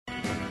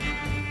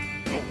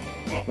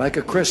Like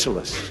a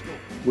chrysalis,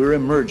 we're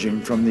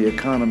emerging from the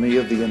economy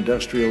of the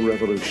Industrial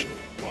Revolution,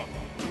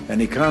 an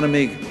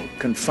economy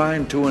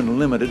confined to and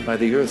limited by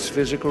the Earth's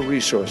physical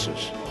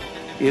resources,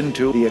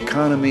 into the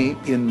economy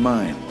in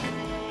mind,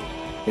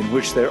 in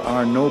which there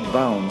are no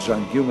bounds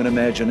on human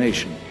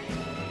imagination,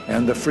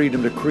 and the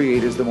freedom to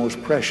create is the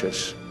most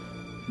precious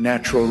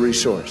natural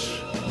resource.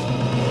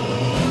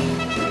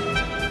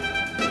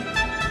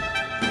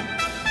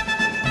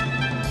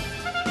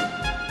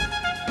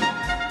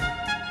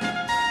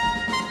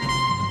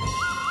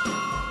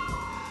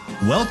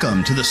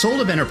 Welcome to the Soul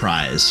of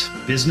Enterprise,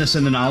 Business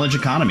in the Knowledge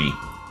Economy,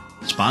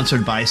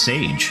 sponsored by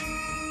Sage,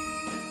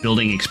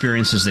 building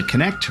experiences that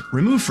connect,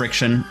 remove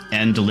friction,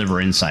 and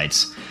deliver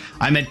insights.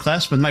 I'm Ed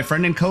Kless with my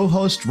friend and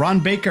co-host Ron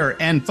Baker,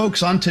 and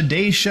folks, on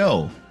today's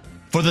show,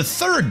 for the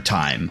third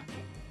time,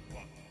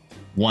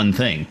 one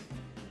thing.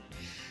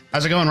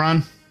 How's it going,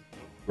 Ron?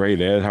 Great,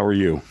 Ed. How are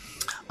you?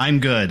 I'm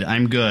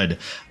good.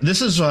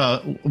 This is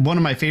one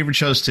of my favorite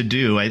shows to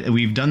do.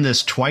 We've done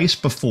this twice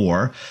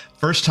before.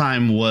 First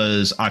time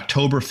was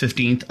October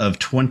 15th of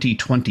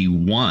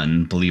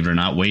 2021, believe it or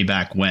not, way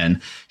back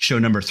when, show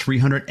number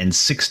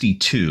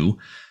 362.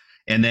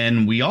 And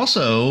then we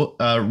also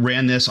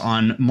ran this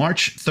on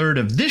March 3rd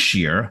of this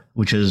year,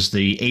 which is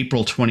the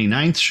April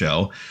 29th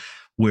show,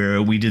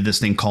 where we did this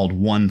thing called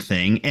One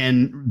Thing.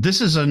 And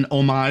this is an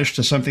homage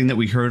to something that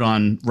we heard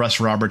on Russ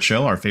Roberts'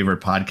 show, our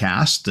favorite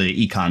podcast,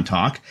 the Econ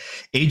Talk.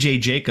 A.J.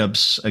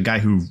 Jacobs, a guy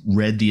who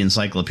read the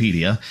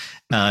encyclopedia,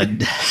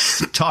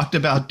 talked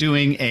about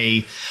doing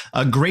a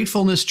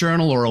gratefulness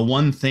journal or a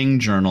one thing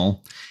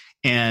journal.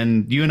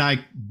 And you and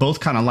I both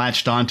kind of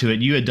latched onto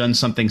it. You had done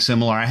something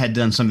similar. I had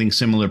done something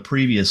similar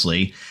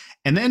previously.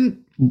 And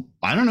then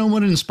I don't know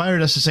what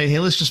inspired us to say, hey,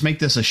 let's just make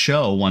this a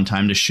show one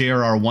time to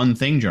share our one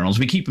thing journals.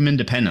 We keep them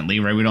independently,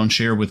 right? We don't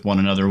share with one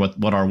another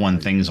what our one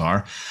things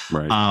are.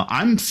 Right.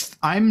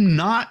 I'm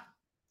not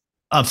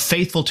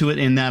faithful to it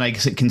in that I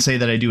can say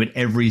that I do it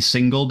every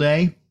single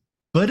day,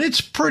 but it's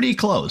pretty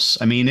close.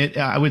 I mean,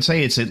 I would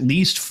say it's at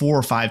least 4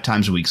 or 5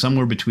 times a week.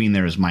 Somewhere between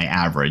there is my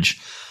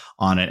average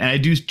on it. And I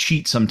do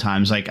cheat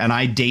sometimes, and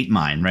I date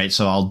mine, right?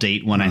 So I'll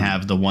date when I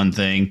have the one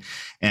thing.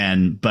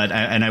 But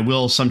I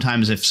will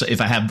sometimes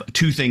if I have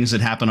 2 things that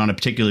happen on a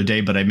particular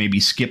day, but I maybe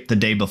skip the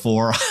day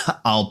before,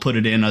 I'll put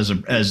it in as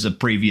a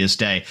previous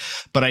day.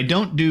 But I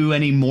don't do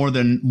any more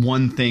than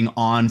one thing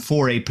on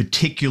for a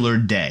particular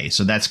day.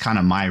 So that's kind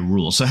of my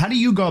rule. So how do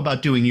you go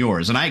about doing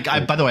yours? And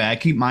I by the way, I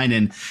keep mine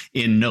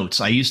in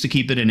notes. I used to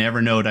keep it in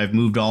Evernote. I've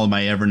moved all of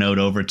my Evernote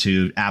over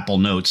to Apple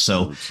Notes,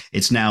 so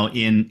it's now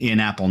in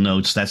Apple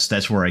Notes.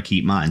 That's where I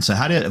keep mine. So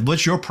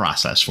what's your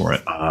process for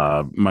it?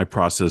 My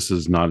process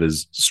is not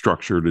as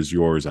structured as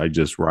yours. I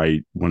just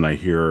write when I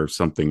hear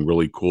something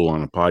really cool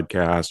on a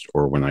podcast,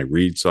 or when I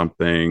read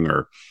something,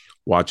 or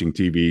watching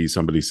TV,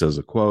 somebody says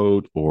a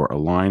quote or a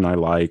line I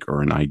like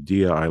or an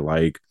idea I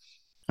like.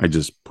 I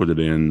just put it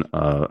in.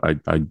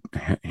 I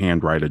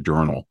handwrite a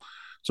journal,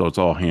 so it's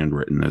all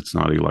handwritten. It's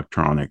not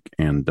electronic,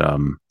 and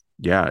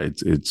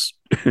it's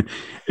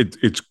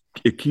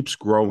it keeps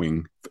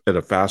growing at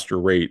a faster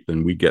rate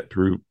than we get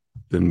through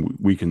than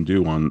we can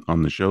do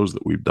on the shows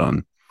that we've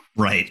done.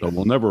 Right. So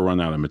we'll never run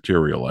out of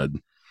material, Ed.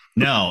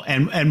 No.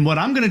 And what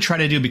I'm going to try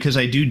to do, because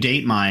I do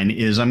date mine,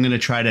 is I'm going to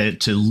try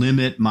to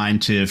limit mine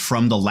to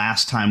from the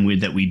last time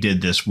we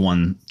did this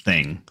one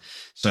thing.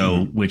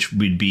 So which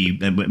would be,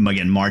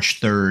 again,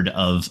 March 3rd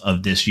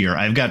of this year.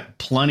 I've got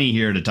plenty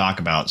here to talk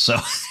about. So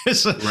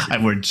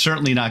we're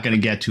certainly not going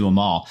to get to them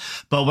all.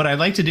 But what I'd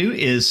like to do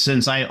is,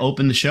 since I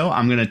opened the show,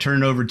 I'm going to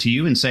turn it over to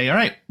you and say, all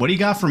right, what do you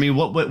got for me?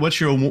 What's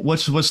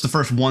the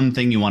first one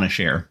thing you want to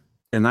share?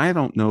 And I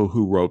don't know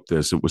who wrote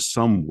this. It was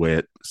some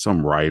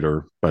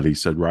writer, but he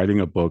said writing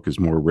a book is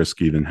more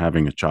risky than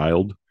having a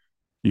child.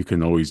 You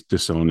can always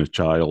disown a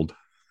child.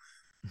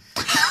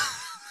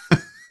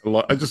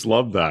 I just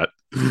love that.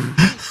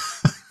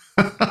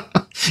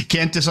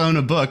 Can't disown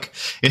a book.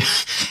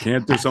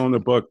 Can't disown a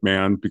book,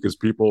 man, because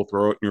people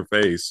throw it in your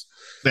face.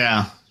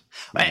 Yeah.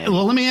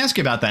 Well, let me ask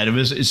you about that.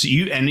 It's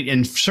you,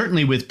 and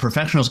certainly with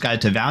Professional's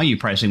Guide to Value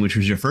Pricing, which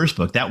was your first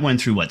book, that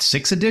went through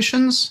 6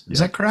 editions? Is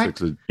that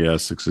correct?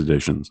 6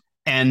 editions.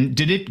 And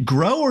did it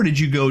grow, or did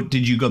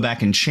you go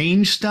back and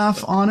change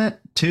stuff on it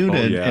too?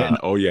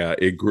 Oh yeah.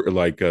 It grew,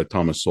 like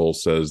Thomas Sowell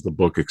says, the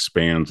book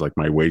expands like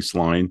my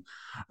waistline.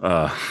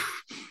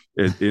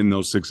 In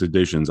those 6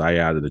 editions, I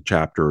added a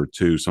chapter or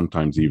 2,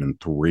 sometimes even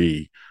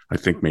 3. I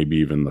think maybe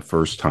even the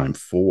first time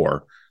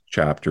 4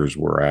 chapters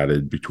were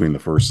added between the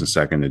first and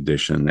second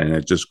edition, and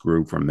it just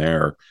grew from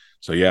there.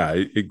 So yeah,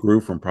 it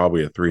grew from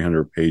probably a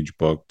 300-page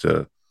book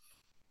to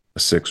a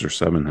 600 or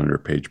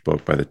 700-page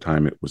book by the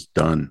time it was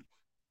done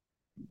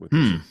with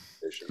this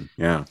edition.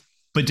 Yeah.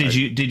 But did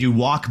you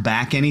walk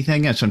back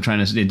anything? That's what I'm trying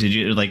to say. Did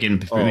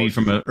you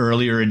from an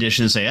earlier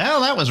edition say,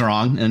 oh, that was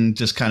wrong, and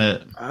just kind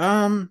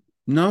of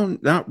no,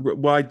 not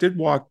well. I did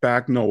walk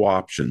back. No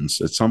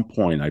options. At some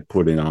point, I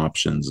put in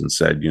options and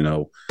said,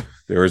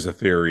 there is a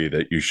theory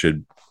that you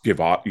should give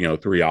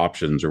 3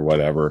 options or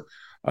whatever,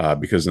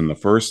 because in the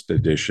first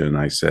edition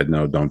I said,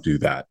 no, don't do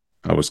that.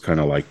 I was kind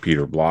of like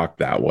Peter Block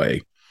that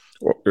way.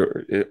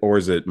 or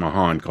is it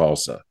Mahan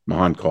Khalsa?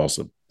 Mahan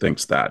Khalsa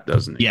thinks that,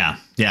 doesn't he? Yeah.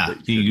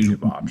 You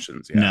give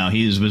options. Yeah. No,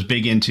 he was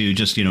big into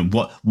just,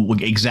 what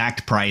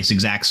exact price,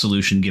 exact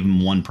solution, give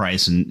him one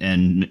price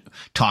and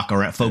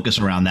focus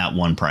around that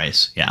one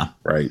price. Yeah.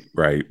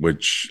 Right.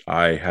 Which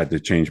I had to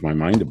change my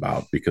mind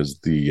about because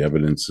the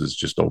evidence is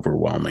just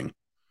overwhelming.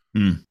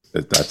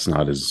 That's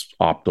not as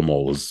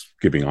optimal as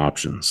giving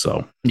options.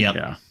 So,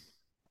 yeah,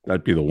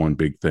 that'd be the one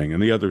big thing.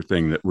 And the other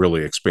thing that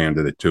really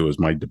expanded it too is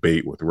my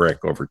debate with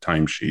Rick over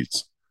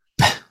timesheets.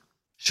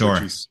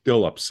 Sure. He's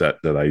still upset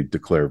that I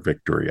declare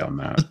victory on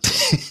that.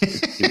 So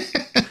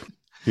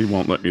he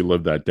won't let me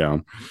live that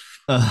down.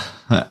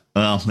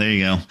 Well, there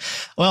you go.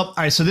 Well, all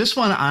right. So this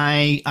one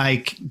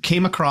I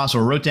came across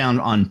or wrote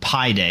down on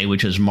Pi Day,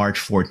 which is March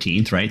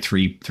 14th, right?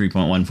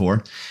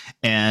 3.14.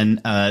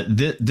 And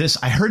this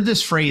I heard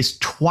this phrase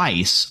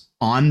twice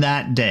on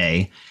that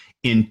day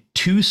in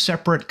two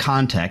separate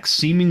contexts,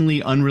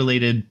 seemingly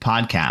unrelated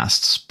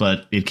podcasts,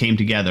 but it came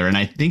together. And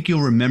I think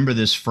you'll remember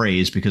this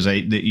phrase because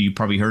you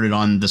probably heard it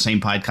on the same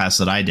podcast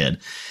that I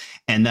did.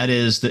 And that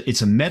is that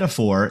it's a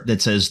metaphor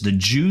that says the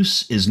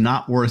juice is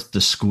not worth the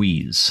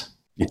squeeze.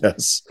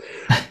 Yes.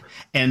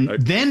 And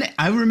then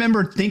I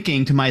remember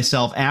thinking to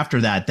myself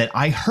after that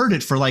I heard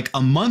it for like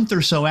a month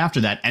or so after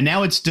that. And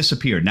now it's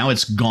disappeared. Now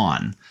it's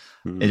gone.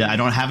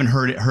 I haven't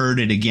heard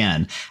it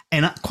again.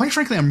 And quite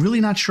frankly, I'm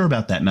really not sure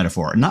about that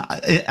metaphor.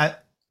 Not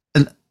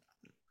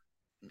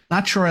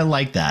sure I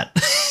like that.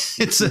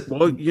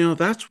 Well,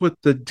 that's what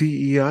the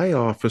DEI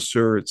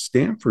officer at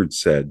Stanford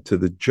said to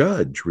the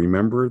judge.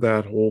 Remember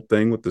that whole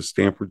thing with the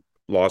Stanford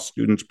law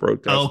students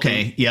protesting?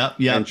 Okay. Yep.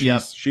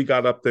 She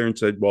got up there and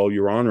said, well,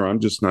 Your Honor, I'm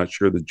just not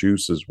sure the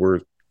juice is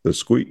worth the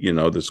squeeze.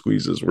 The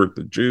squeeze is worth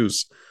the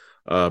juice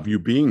of you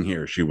being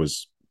here. She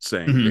was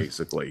saying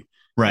basically.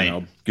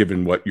 Right.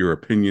 Given what your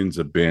opinions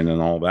have been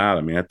and all that.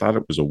 I mean, I thought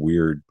it is a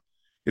weird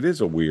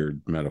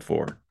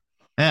metaphor.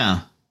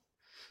 Yeah.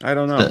 I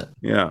don't know.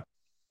 Yeah.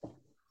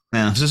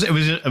 Yeah. It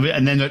was,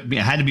 and then it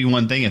had to be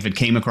one thing if it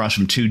came across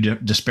from two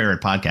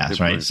disparate podcasts,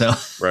 right? So,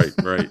 right.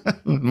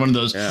 One of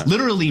those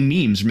literally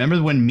memes.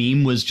 Remember when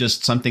meme was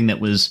just something that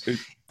was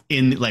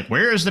in like,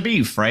 where is the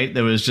beef? Right.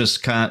 That was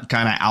just kind of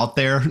out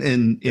there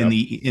in the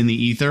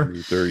ether.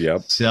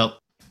 Yep. So,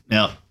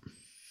 yep.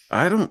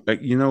 I don't,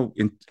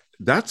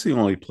 that's the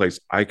only place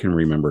I can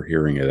remember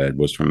hearing it, Ed,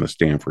 was from the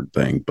Stanford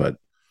thing, but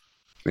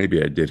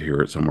maybe I did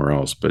hear it somewhere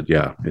else. But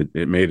yeah,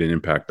 it made an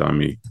impact on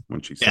me when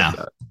she said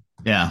that.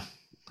 Yeah.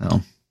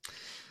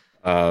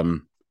 Well,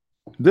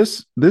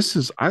 this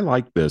is, I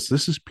like this.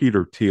 This is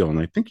Peter Thiel,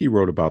 and I think he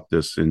wrote about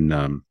this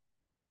in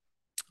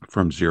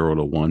From Zero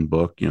to One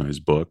book, his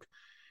book.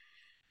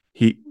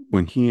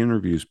 When he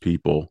interviews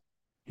people,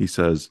 he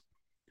says,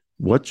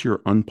 what's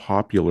your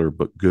unpopular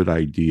but good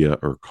idea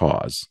or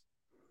cause?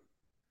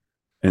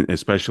 And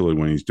especially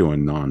when he's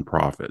doing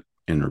nonprofit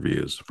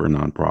interviews for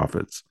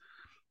nonprofits.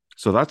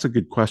 So that's a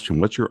good question.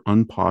 What's your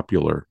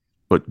unpopular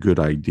but good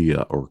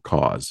idea or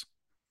cause?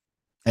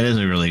 That is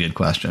a really good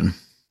question.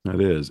 That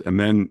is.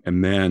 And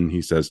then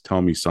he says,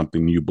 tell me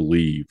something you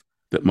believe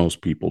that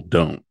most people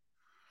don't.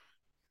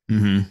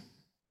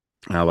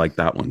 I like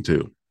that one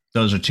too.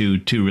 Those are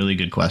two really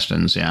good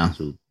questions. Yeah.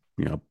 So,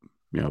 yep.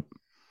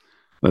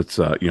 Let's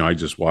I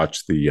just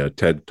watched the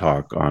TED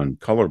Talk on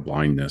color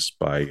blindness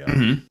by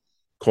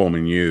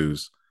Coleman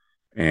Hughes,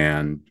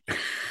 and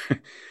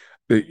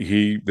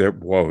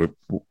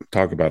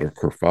talk about a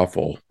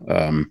kerfuffle.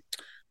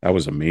 That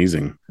was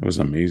amazing. It was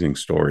an amazing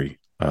story.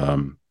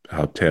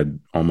 How Ted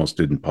almost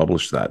didn't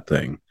publish that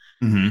thing.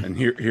 And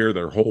here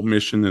their whole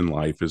mission in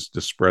life is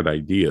to spread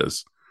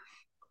ideas.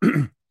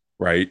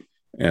 Right.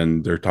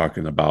 And they're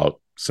talking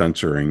about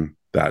censoring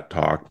that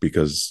talk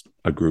because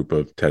a group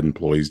of TED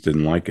employees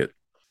didn't like it.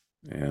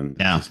 And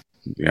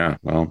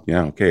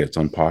okay, it's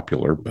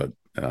unpopular, but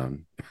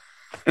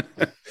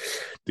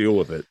deal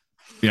with it.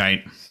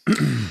 Right.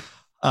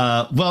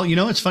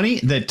 Well, it's funny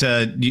that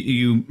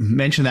you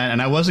mentioned that,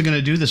 and I wasn't going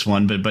to do this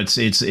one, but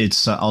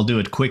it's I'll do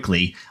it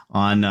quickly.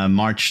 On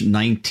March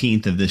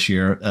 19th of this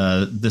year,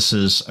 this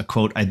is a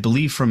quote, I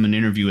believe, from an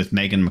interview with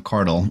Megan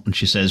McArdle, and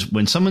she says,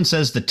 "When someone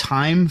says the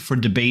time for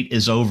debate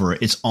is over,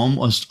 it's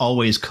almost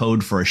always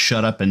code for a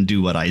shut up and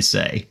do what I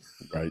say."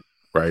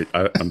 Right.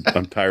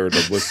 I'm tired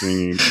of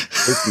listening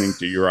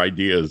to your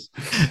ideas.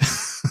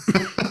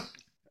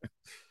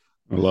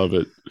 I love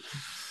it.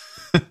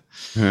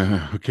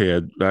 Okay,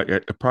 I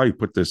probably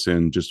put this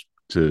in just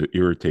to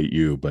irritate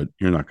you, but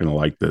you're not going to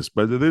like this.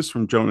 But it is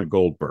from Jonah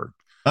Goldberg.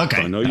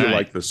 Okay. So I know you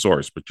like the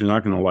source, but you're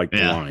not going to like the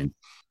line.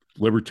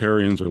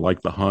 Libertarians are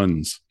like the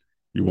Huns.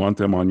 You want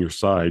them on your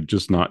side,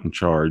 just not in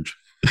charge.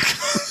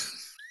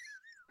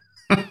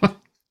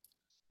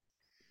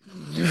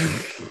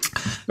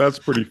 That's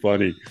pretty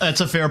funny.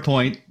 That's a fair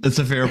point. Because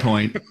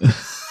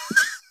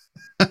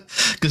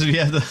if you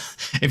have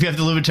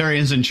the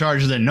libertarians in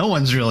charge, then no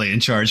one's really in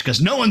charge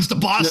because no one's the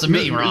boss of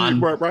me, Ron.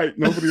 Right.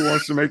 Nobody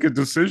wants to make a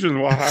decision.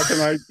 Well, how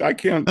can I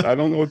can't. I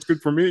don't know what's good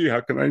for me.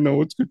 How can I know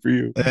what's good for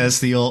you? That's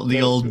the old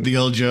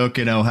joke.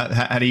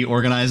 How do you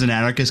organize an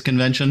anarchist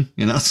convention?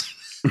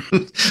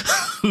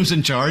 Who's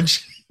in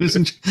charge? Who's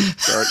in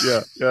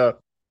Yeah, yeah.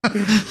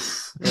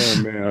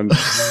 Oh man,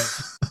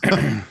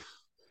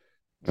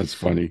 that's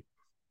funny.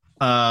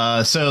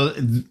 So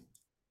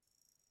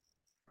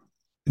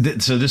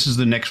this is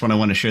the next one I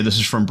want to share. This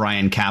is from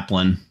Brian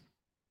Kaplan,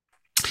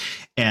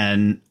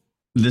 and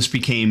this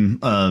became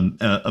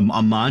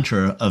a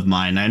mantra of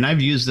mine, and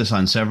I've used this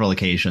on several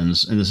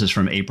occasions. And this is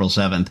from April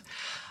 7th.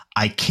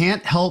 I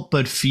can't help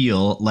but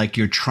feel like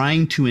you're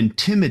trying to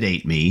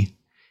intimidate me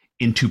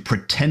into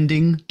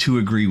pretending to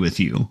agree with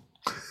you.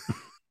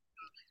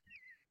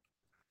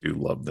 I do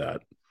love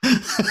that.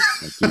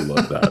 I do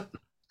love that.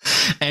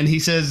 And he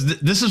says,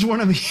 this is one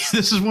of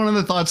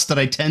the thoughts that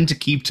I tend to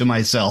keep to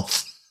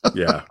myself.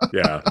 Yeah,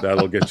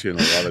 that'll get you in a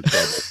lot of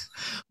trouble.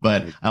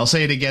 But I'll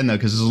say it again, though,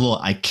 because it's a little,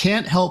 I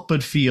can't help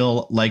but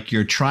feel like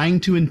you're trying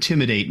to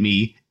intimidate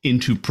me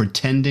into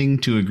pretending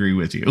to agree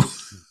with you.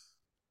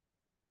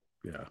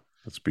 Yeah,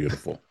 that's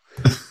beautiful.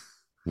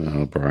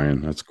 Oh,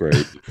 Brian, that's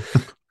great.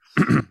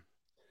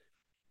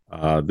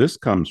 This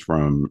comes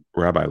from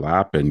Rabbi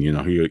Lapin. You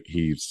know,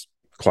 he's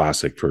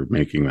classic for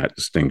making that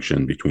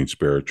distinction between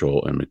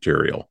spiritual and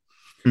material.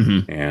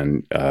 Mm-hmm.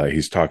 And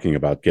he's talking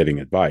about getting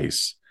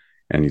advice.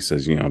 And he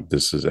says, you know,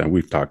 this is, and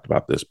we've talked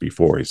about this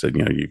before. He said,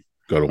 you know, you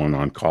go to an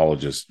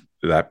oncologist,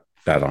 that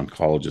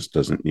oncologist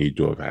doesn't need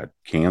to have had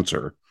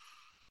cancer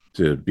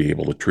to be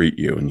able to treat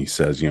you. And he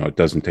says, you know, it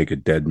doesn't take a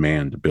dead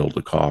man to build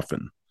a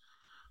coffin.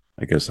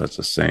 I guess that's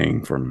a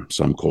saying from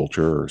some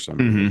culture or some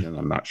religion,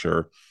 I'm not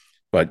sure.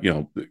 But, you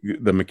know,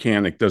 the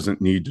mechanic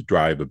doesn't need to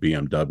drive a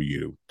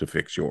BMW to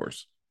fix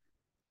yours.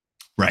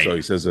 Right. So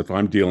he says, if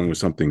I'm dealing with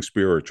something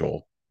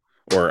spiritual,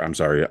 or I'm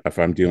sorry, if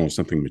I'm dealing with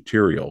something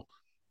material,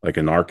 like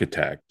an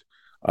architect,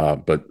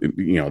 but,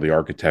 you know, the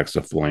architect's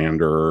a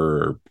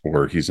philanderer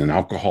or he's an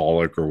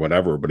alcoholic or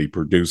whatever, but he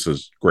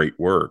produces great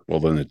work, well,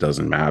 then it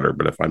doesn't matter.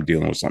 But if I'm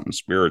dealing with something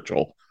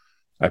spiritual,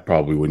 I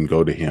probably wouldn't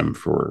go to him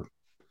for,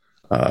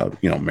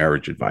 you know,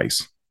 marriage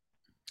advice.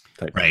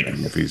 Right.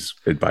 If he's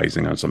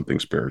advising on something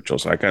spiritual.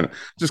 So I kind of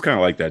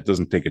like that. It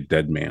doesn't take a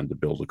dead man to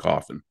build a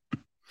coffin.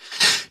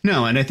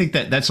 No, and I think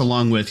that's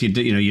along with,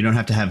 you know, you don't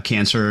have to have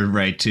cancer,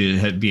 right,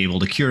 to be able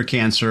to cure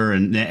cancer.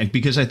 And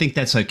because I think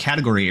that's a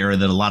category error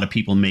that a lot of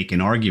people make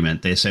an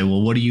argument. They say,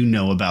 well, what do you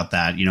know about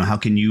that? You know, how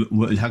can you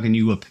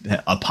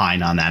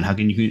opine on that? How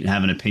can you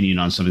have an opinion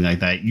on something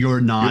like that? You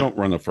don't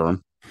run a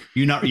firm.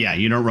 You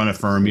don't run a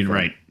firm. You're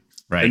right.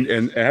 Right.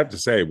 And I have to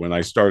say, when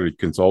I started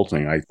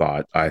consulting, I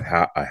thought I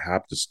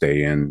have to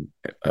stay in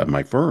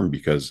my firm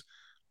because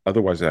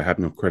otherwise I have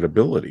no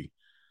credibility.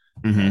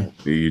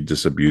 Mm-hmm. You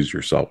disabuse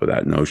yourself of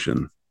that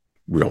notion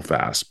real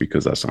fast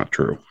because that's not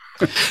true.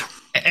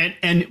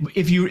 And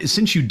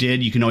since you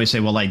did, you can always say,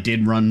 well, I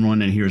did run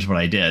one and here's what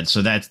I did.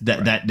 So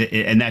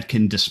that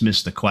can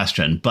dismiss the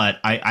question. But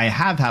I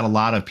have had a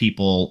lot of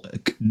people.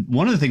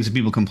 One of the things that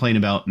people complain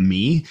about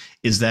me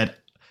is that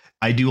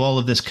I do all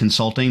of this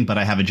consulting, but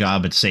I have a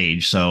job at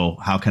Sage. So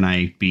how can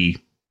I be?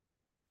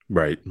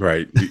 Right.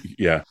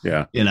 Yeah.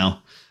 You know,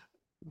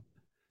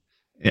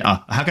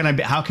 how can I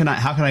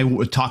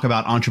talk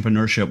about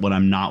entrepreneurship when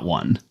I'm not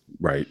one?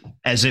 Right.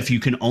 As if you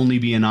can only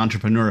be an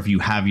entrepreneur if you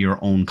have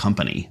your own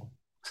company.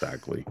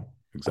 Exactly.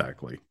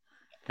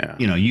 Yeah.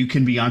 You know, you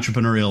can be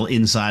entrepreneurial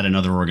inside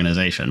another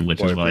organization,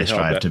 which is what I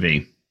strive to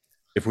be.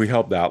 If we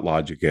helped out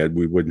Logic Ed,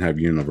 we wouldn't have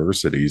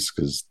universities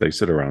because they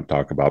sit around and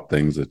talk about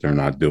things that they're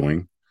not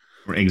doing.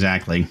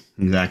 Exactly.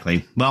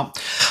 Well,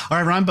 all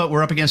right, Ron, but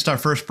we're up against our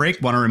first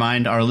break. Want to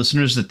remind our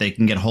listeners that they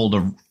can get a hold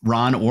of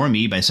Ron or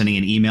me by sending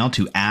an email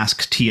to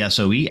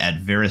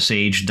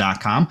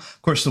asktsoe@verisage.com.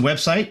 Of course, the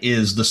website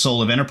is The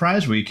Soul of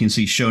Enterprise, where you can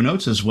see show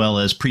notes as well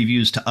as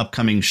previews to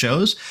upcoming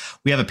shows.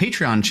 We have a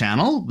Patreon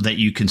channel that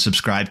you can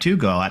subscribe to.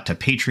 Go out to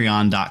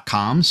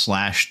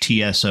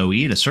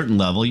patreon.com/TSOE. At a certain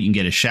level, you can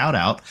get a shout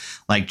out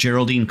like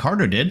Geraldine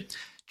Carter did.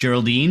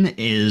 Geraldine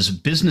is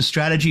Business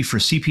Strategy for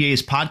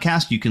CPAs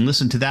podcast. You can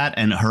listen to that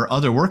and her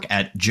other work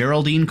at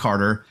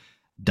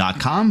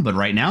geraldinecarter.com. But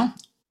right now,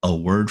 a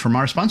word from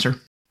our sponsor.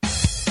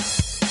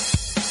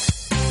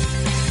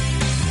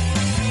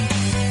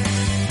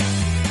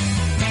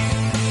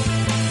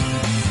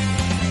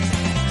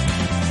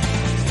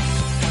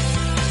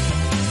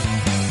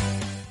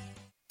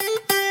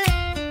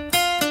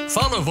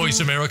 Follow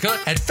Voice America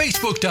at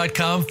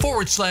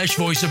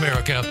Facebook.com/Voice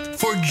America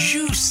for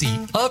juicy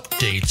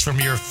updates from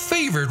your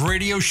favorite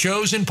radio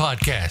shows and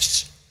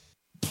podcasts.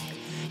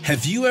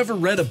 Have you ever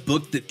read a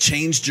book that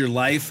changed your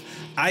life?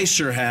 I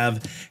sure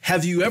have.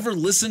 Have you ever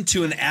listened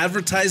to an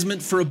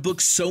advertisement for a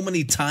book so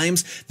many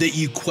times that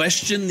you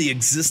question the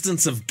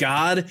existence of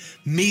God?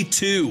 Me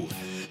too.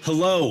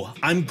 Hello,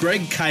 I'm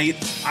Greg Kite.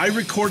 I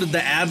recorded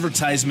the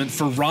advertisement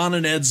for Ron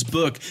and Ed's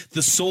book,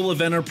 The Soul of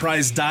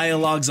Enterprise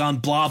Dialogues on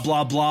blah,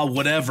 blah, blah,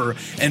 whatever.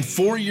 And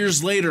 4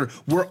 years later,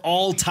 we're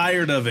all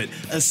tired of it,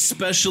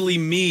 especially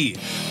me.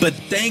 But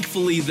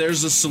thankfully,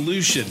 there's a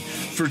solution.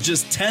 For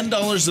just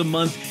 $10 a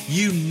month,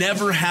 you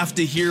never have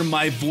to hear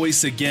my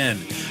voice again.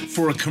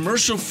 For a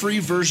commercial-free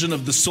version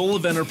of The Soul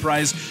of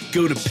Enterprise,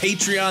 go to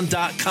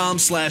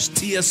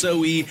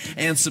patreon.com/TSOE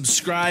and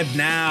subscribe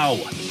now.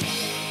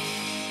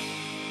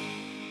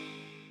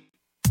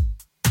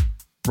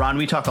 Ron,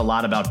 we talk a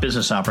lot about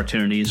business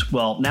opportunities.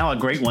 Well, now a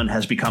great one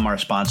has become our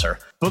sponsor,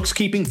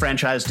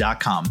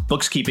 bookskeepingfranchise.com.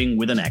 Bookskeeping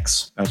with an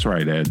X. That's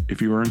right, Ed.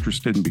 If you are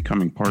interested in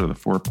becoming part of the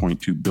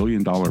 $4.2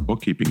 billion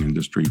bookkeeping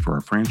industry for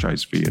a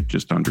franchise fee of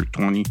just under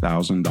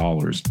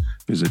 $20,000,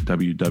 visit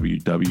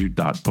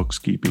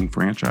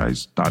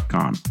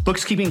www.bookskeepingfranchise.com.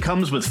 Bookkeeping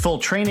comes with full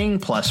training,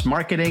 plus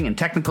marketing and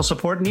technical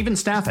support, and even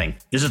staffing.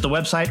 Visit the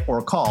website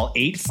or call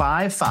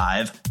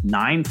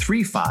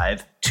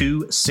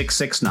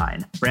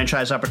 855-935-2669.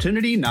 Franchise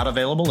opportunity not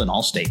available in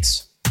all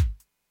states.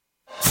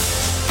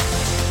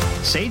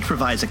 Sage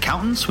provides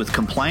accountants with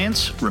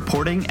compliance,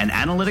 reporting, and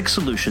analytic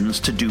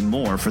solutions to do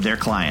more for their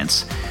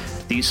clients.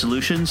 These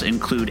solutions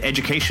include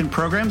education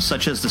programs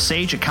such as the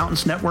Sage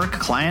Accountants Network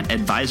Client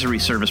Advisory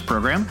Service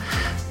Program.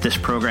 This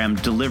program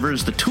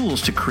delivers the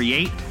tools to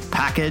create,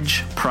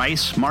 package,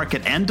 price,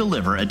 market, and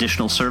deliver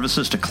additional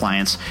services to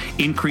clients,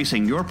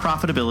 increasing your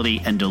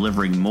profitability and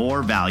delivering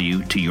more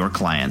value to your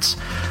clients.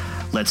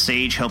 Let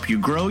Sage help you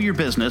grow your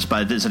business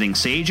by visiting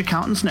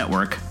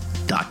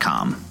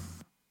sageaccountantsnetwork.com.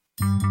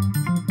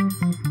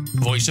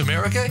 Voice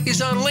America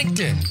is on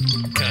LinkedIn.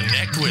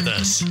 Connect with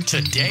us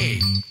today.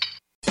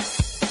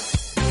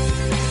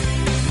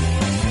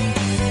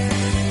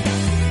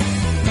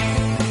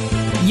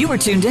 You are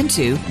tuned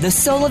into The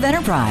Soul of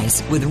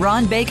Enterprise with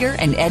Ron Baker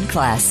and Ed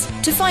Kless.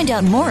 To find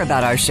out more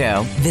about our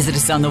show, visit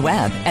us on the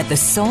web at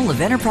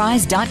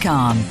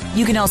thesoulofenterprise.com.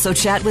 You can also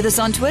chat with us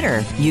on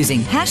Twitter using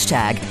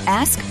hashtag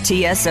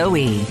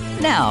AskTSOE.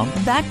 Now,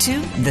 back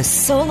to The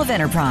Soul of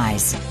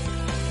Enterprise.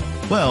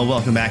 Well,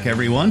 welcome back,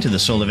 everyone, to The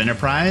Soul of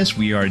Enterprise.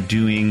 We are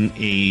doing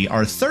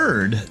our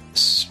third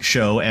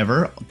show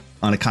ever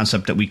on a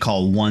concept that we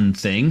call One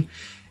Thing.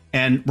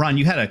 And Ron,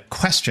 you had a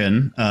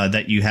question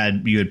that you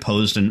had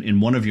posed in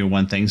one of your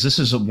One Things. This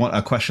is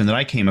a question that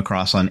I came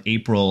across on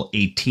April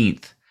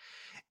 18th.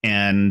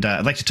 And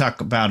I'd like to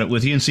talk about it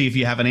with you and see if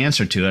you have an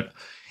answer to it.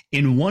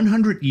 In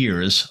 100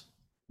 years,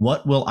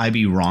 what will I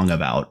be wrong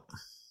about?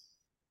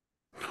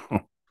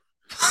 Oh.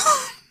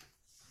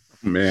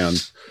 Man,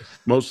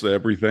 mostly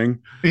everything.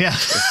 Yeah.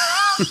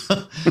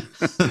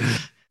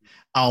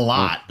 A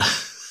lot.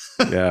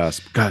 Yes,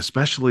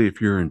 especially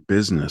if you're in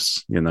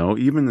business,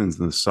 even in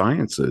the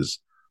sciences,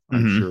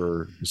 I'm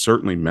sure,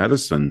 certainly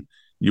medicine,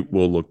 you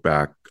will look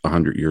back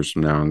 100 years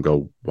from now and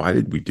go, why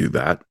did we do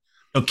that?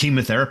 Oh,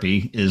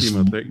 chemotherapy is,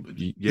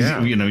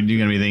 yeah. You're going to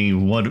be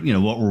thinking, what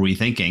were we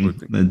thinking?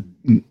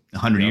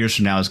 100 years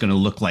from now is going to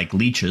look like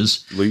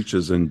leeches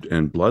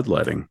and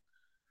bloodletting.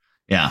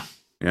 Yeah.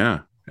 Yeah.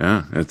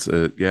 Yeah. It's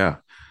yeah.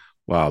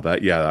 Wow.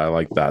 I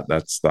like that.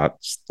 That's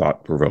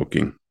thought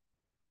provoking.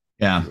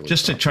 Yeah, really,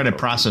 just to try to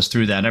process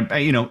through that.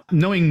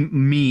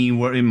 Knowing me,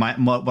 what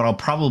I'll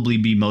probably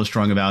be most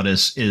wrong about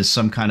is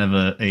some kind of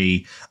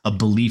a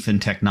belief in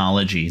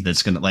technology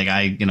that's going to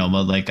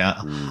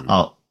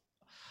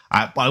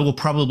I will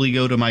probably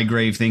go to my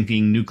grave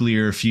thinking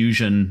nuclear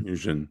fusion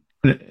is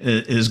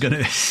going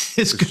to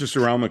it's just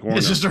around the corner.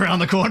 It's just around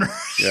the corner.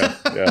 Yeah.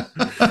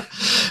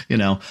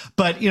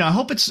 But I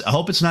hope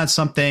it's not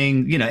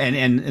something,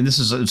 and this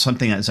is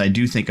something that I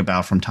do think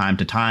about from time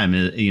to time.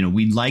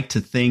 We'd like to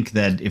think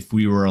that if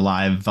we were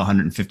alive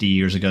 150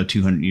 years ago,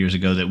 200 years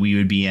ago, that we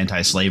would be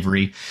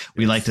anti-slavery. Yes.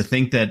 We like to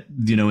think that,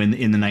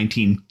 in the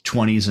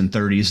 1920s and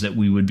 30s, that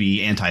we would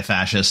be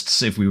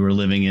anti-fascists if we were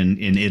living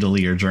in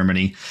Italy or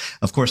Germany.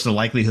 Of course, the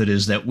likelihood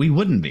is that we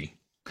wouldn't be.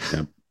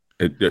 Yeah.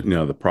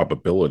 The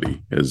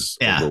probability is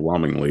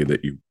overwhelmingly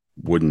that you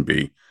wouldn't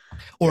be.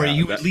 Or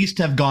at least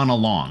have gone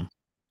along.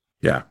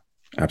 Yeah,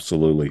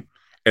 absolutely.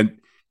 And,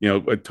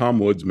 Tom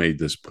Woods made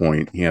this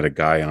point. He had a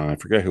guy on, I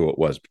forget who it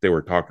was, but they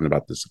were talking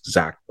about this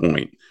exact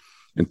point.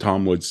 And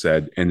Tom Woods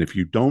said, and if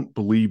you don't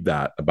believe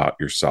that about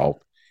yourself,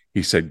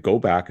 he said, go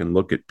back and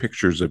look at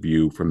pictures of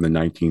you from the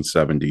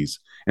 1970s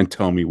and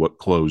tell me what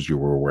clothes you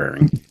were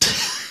wearing.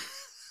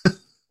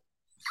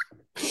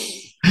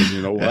 And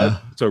you know what? Yeah.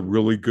 It's a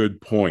really good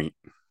point.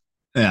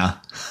 Yeah.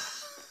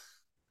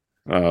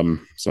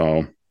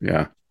 So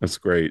yeah, that's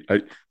great.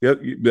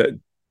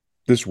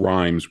 This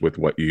rhymes with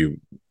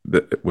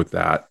with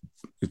that.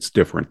 It's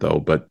different though.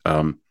 But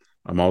I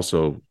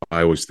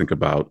always think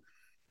about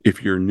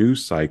if your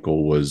news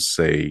cycle was,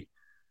 say,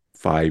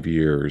 5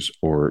 years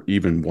or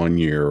even 1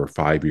 year or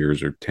 5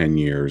 years or 10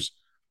 years,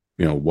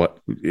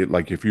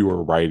 like if you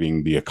were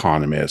writing The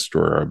Economist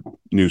or a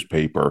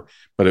newspaper,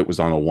 but it was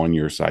on a 1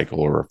 year cycle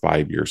or a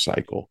 5 year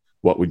cycle,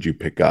 what would you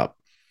pick up?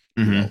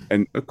 Mm-hmm.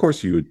 And of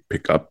course you would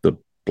pick up the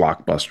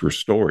blockbuster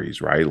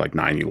stories, right? Like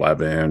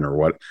 9/11 or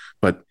what,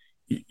 but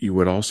you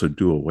would also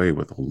do away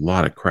with a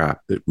lot of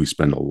crap that we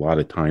spend a lot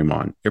of time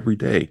on every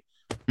day,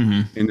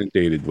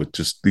 inundated with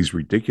just these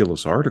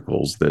ridiculous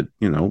articles that,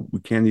 we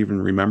can't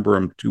even remember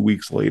them 2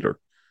 weeks later.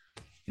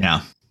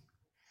 Yeah.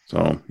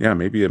 So, yeah,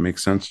 maybe it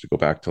makes sense to go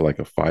back to like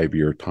a 5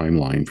 year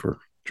timeline for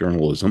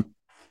journalism.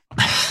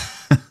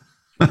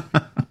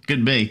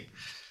 Could be.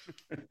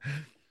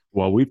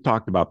 Well, we've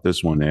talked about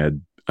this one,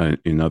 Ed,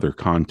 in other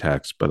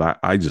contexts, but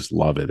I just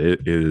love it.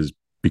 It has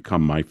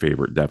become my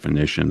favorite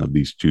definition of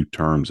these two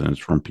terms, and it's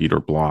from Peter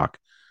Block.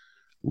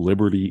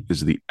 Liberty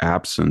is the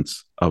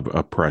absence of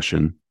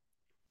oppression,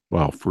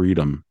 while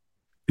freedom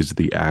is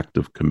the act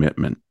of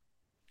commitment.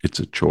 It's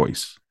a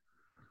choice.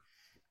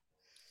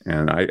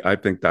 And I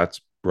think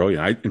that's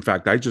brilliant. In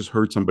fact, I just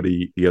heard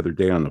somebody the other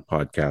day on the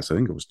podcast, I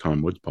think it was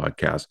Tom Wood's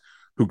podcast,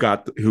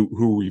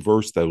 who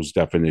reversed those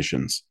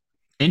definitions.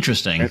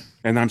 Interesting.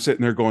 And I'm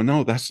sitting there going,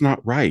 no, that's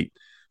not right.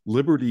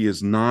 Liberty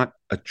is not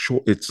a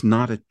choice. It's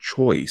not a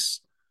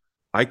choice.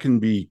 I can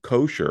be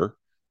kosher,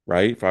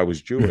 right? If I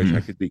was Jewish,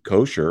 I could be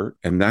kosher,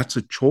 and that's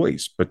a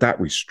choice, but that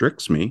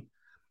restricts me.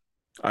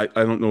 I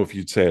don't know if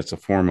you'd say it's a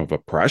form of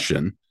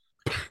oppression,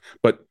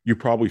 but you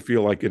probably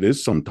feel like it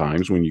is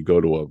sometimes when you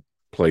go to a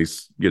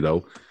place,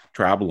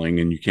 traveling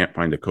and you can't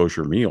find a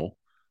kosher meal.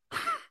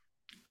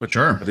 But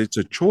sure. But it's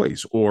a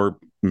choice, or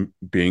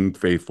being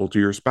faithful to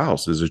your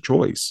spouse is a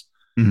choice,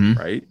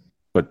 right?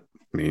 But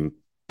I mean,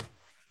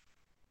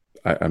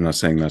 I'm not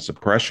saying that's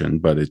oppression,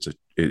 but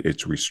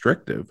it's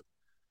restrictive.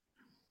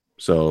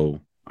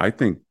 So I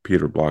think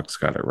Peter Block's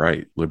got it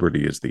right.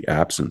 Liberty is the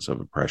absence of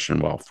oppression,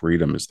 while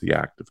freedom is the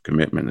act of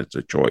commitment. It's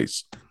a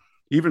choice.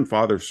 Even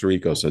Father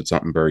Sirico said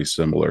something very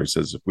similar. He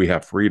says, if we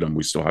have freedom,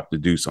 we still have to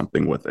do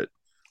something with it.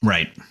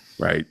 Right.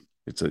 Right.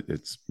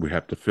 We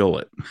have to fill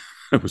it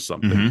with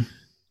something.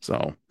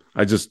 So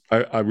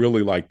I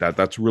really like that.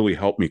 That's really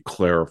helped me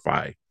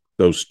clarify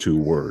those two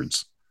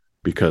words,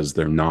 because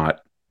they're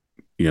not,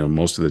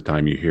 most of the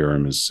time you hear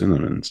them as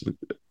synonyms.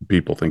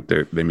 People think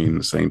they mean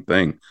the same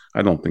thing.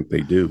 I don't think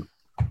they do.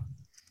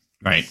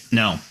 Right.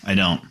 No, I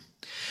don't.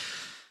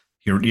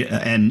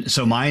 And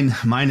so mine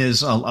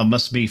is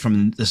must be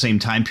from the same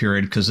time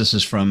period, because this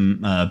is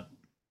from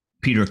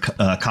Peter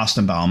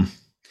Kostenbaum,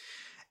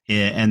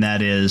 and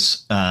that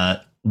is,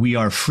 we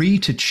are free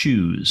to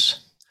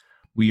choose.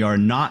 We are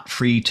not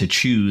free to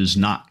choose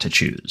not to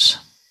choose.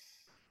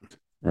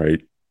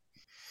 Right.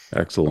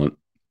 Excellent.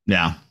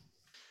 Yeah.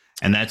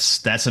 And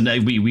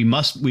we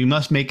must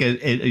make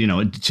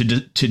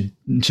to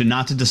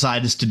not to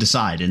decide is to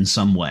decide in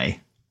some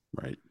way.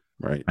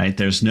 Right.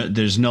 There's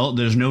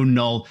no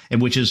null,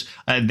 and which is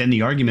then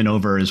the argument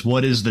over is,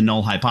 what is the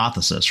null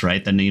hypothesis,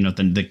 right? Then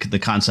the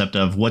concept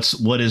of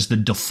what is the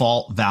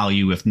default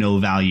value if no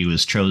value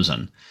is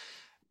chosen,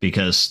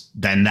 because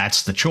then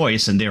that's the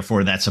choice, and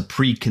therefore that's a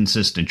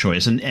pre-consistent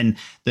choice. And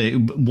the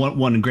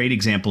one great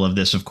example of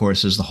this, of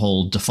course, is the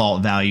whole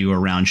default value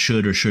around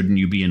should or shouldn't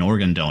you be an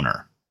organ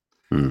donor.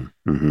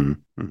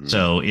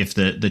 So if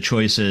the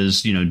choice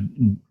is,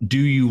 do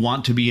you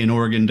want to be an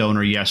organ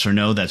donor? Yes or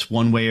no. That's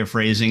one way of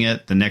phrasing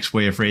it. The next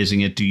way of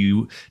phrasing it, do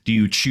you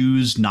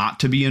choose not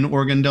to be an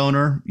organ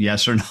donor?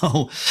 Yes or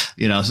no.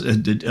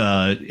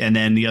 And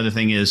then the other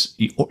thing is,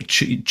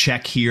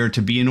 check here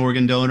to be an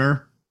organ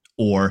donor,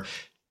 or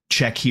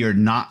check here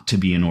not to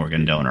be an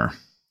organ donor.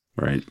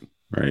 Right.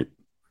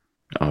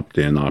 Opt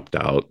in, opt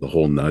out, the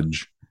whole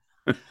nudge.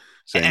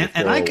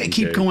 And I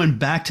keep going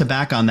back to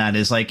back on that.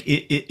 Is like,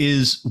 it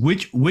is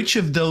which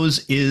of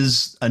those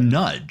is a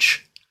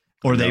nudge,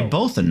 or are they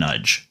both a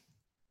nudge?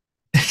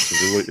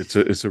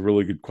 It's a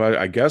really good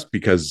question, I guess,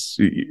 because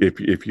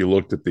if you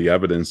looked at the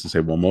evidence and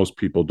say, well, most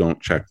people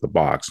don't check the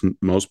box,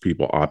 most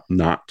people opt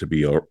not to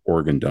be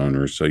organ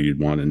donors, so you'd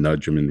want to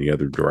nudge them in the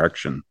other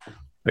direction.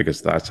 I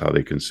guess that's how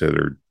they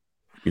considered,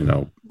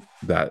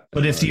 that.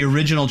 But if the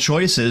original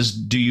choice is,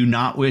 do you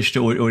not wish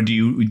to, or do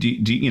you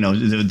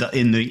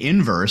in the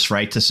inverse,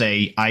 right, to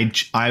say,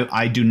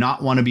 I do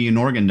not want to be an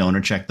organ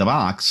donor, check the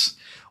box,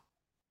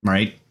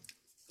 right?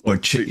 Or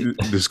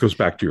this goes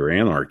back to your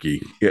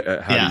anarchy.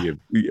 Do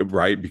you,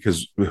 right?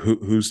 Because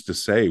who's to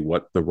say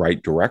what the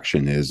right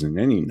direction is in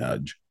any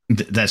nudge?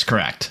 That's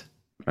correct.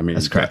 I mean,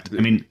 that's correct.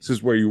 This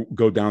is where you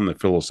go down the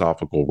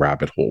philosophical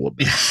rabbit hole a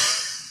bit.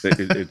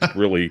 It's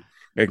really.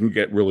 It can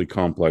get really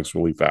complex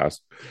really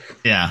fast.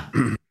 Yeah.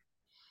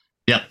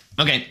 Yep.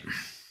 Okay.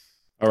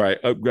 All right.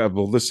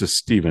 Well, this is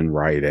Stephen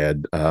Wright,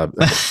 Ed. I've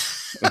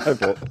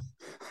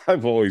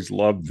always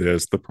loved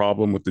this. The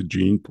problem with the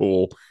gene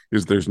pool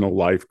is there's no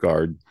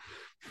lifeguard.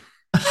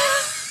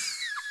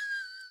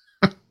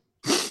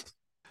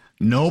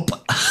 Nope.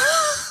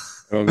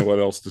 I don't know what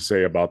else to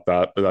say about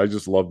that, but I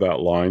just love that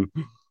line.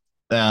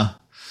 Yeah.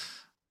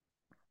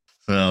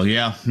 So,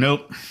 yeah.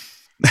 Nope.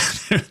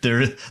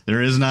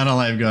 there is not a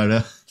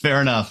lifeguard.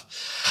 Fair enough.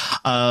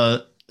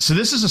 So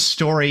this is a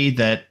story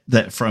that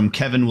from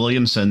Kevin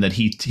Williamson that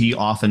he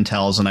often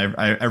tells, and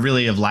I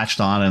really have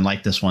latched on and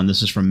like this one.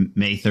 This is from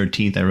May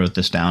 13th. I wrote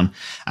this down.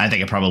 I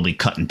think I probably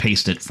cut and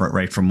pasted it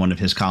right from one of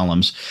his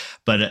columns.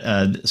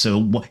 But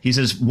so he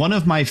says, one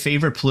of my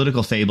favorite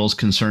political fables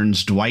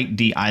concerns Dwight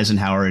D.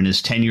 Eisenhower and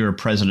his tenure of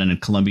president at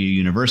Columbia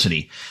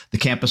University. The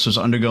campus was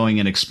undergoing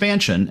an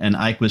expansion, and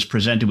Ike was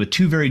presented with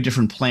two very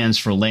different plans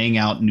for laying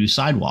out new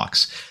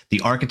sidewalks.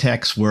 The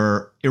architects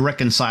were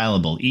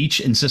irreconcilable, each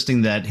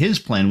insisting that his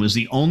plan was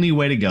the only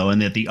way to go and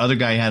that the other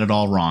guy had it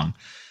all wrong.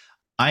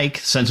 Ike,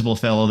 sensible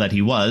fellow that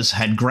he was,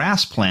 had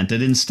grass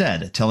planted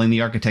instead, telling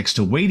the architects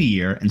to wait a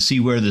year and see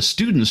where the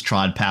students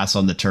trod paths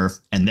on the turf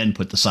and then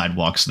put the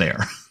sidewalks there.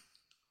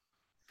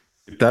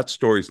 If that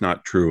story's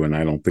not true, and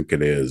I don't think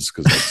it is,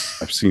 because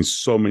I've seen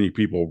so many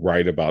people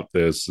write about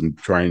this and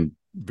try and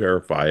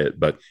verify it,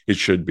 but it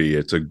should be.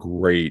 It's a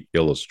great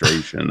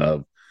illustration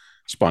of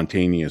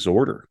spontaneous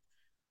order,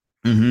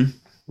 Mm-hmm.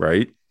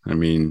 right? I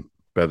mean,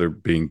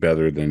 being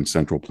better than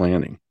central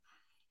planning.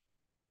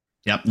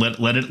 Yep.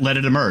 Let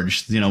it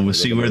emerge. We'll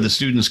see where the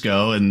students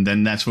go, and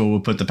then that's where we'll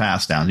put the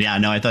pass down. Yeah.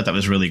 No, I thought that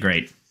was really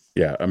great.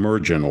 Yeah,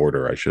 emergent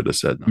order. I should have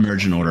said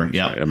emergent order.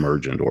 Yeah,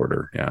 emergent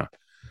order. Yeah.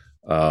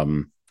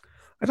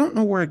 I don't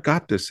know where I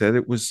got this at.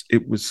 It was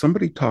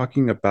somebody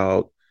talking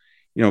about,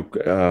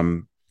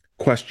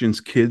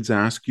 questions kids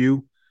ask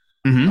you.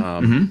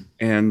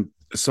 And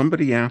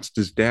somebody asked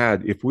his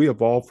dad, if we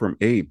evolved from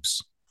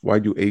apes, why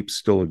do apes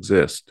still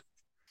exist?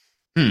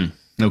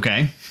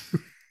 Okay.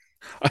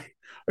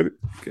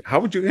 How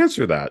would you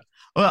answer that?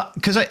 Well,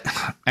 because I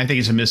think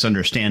it's a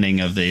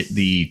misunderstanding of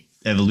the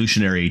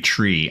evolutionary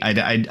tree.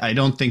 I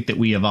don't think that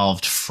we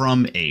evolved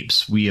from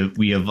apes. We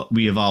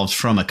evolved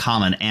from a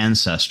common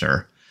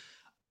ancestor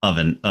of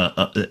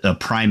a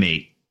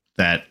primate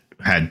that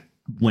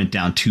went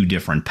down two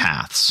different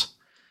paths.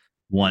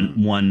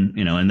 One,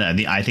 and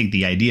I think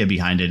the idea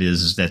behind it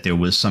is that there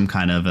was some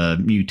kind of a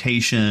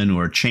mutation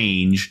or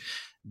change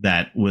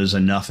that was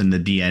enough in the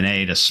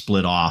DNA to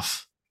split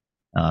off,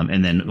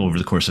 and then over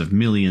the course of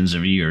millions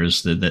of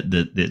years,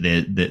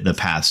 the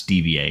paths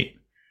deviate.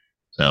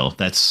 So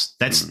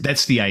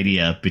that's the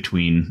idea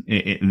between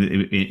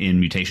in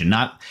mutation.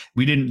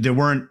 There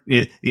weren't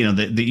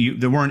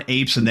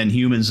apes and then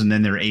humans and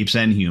then there are apes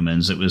and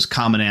humans. It was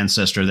common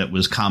ancestor that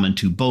was common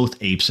to both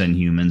apes and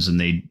humans, and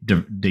they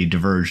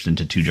diverged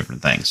into two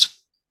different things.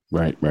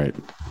 Right.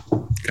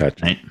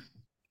 Gotcha. Right.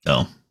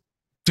 So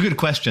it's a good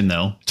question,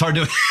 though. It's hard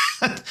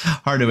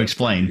to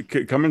explain.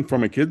 Coming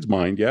from a kid's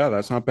mind, yeah,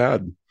 that's not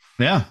bad.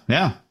 Yeah.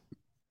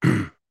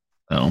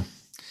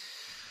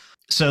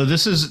 So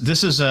this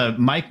is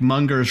Mike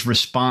Munger's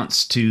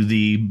response to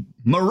the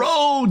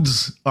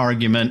Marauds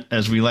argument,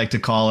 as we like to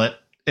call it,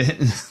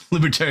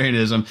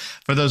 libertarianism.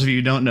 For those of you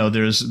who don't know,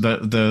 there's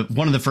the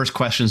one of the first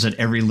questions that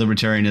every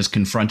libertarian is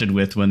confronted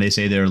with when they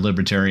say they're a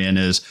libertarian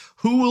is,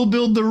 who will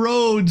build the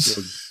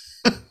roads?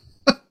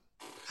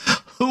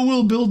 Who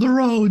will build the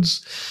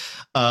roads?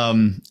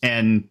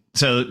 And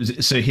so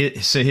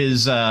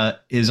his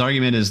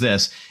argument is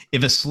this: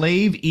 if a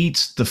slave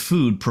eats the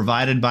food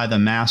provided by the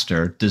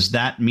master, does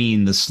that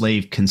mean the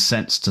slave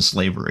consents to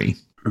slavery?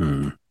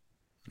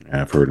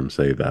 I've heard him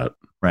say that.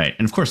 Right.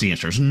 And of course the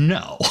answer is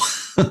no.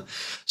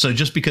 So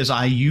just because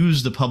I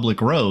use the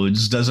public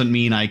roads doesn't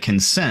mean I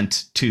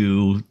consent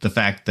to the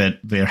fact that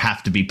there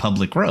have to be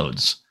public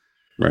roads.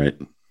 Right.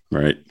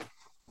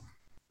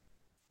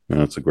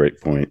 That's a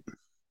great point.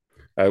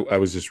 I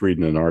was just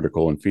reading an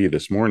article in Fee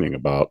this morning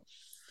about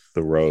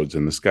the roads,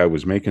 and this guy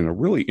was making a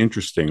really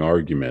interesting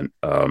argument,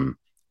 a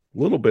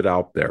little bit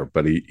out there,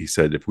 but he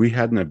said, if we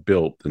hadn't have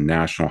built the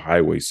national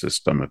highway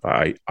system, if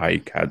I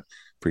had,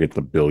 forget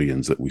the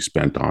billions that we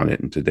spent on it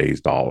in today's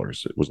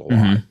dollars, it was a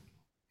lot.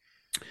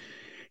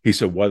 He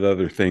said, what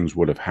other things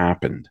would have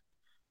happened?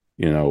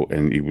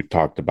 And he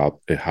talked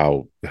about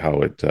how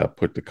it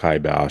put the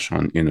kibosh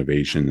on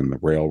innovation in the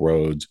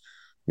railroads.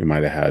 We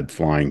might have had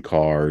flying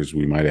cars.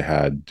 We might have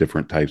had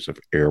different types of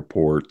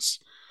airports.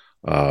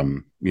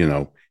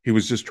 He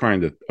was just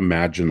trying to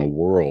imagine a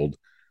world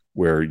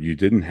where you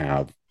didn't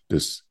have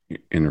this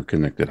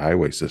interconnected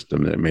highway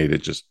system that made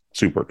it just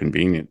super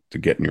convenient to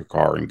get in your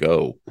car and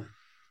go.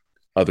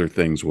 Other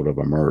things would have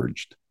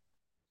emerged.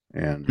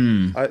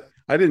 And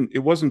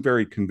it wasn't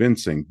very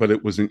convincing, but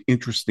it was an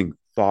interesting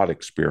thought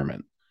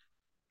experiment,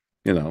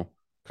 kind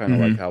of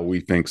like how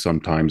we think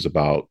sometimes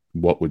about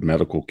what would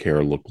medical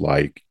care look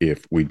like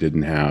if we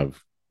didn't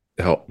have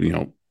help,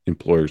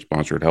 employer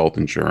sponsored health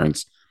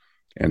insurance.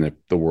 And if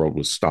the world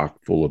was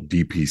stocked full of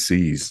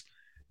DPCs,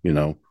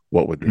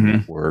 what would the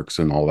networks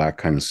and all that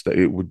kind of stuff,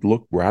 it would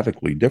look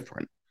radically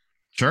different.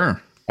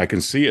 Sure. I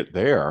can see it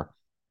there.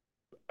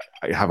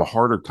 I have a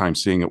harder time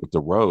seeing it with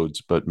the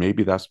roads, but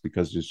maybe that's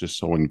because it's just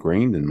so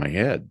ingrained in my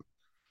head.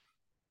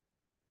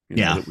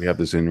 That we have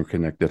this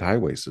interconnected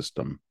highway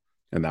system.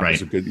 And that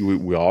was a good,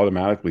 we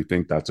automatically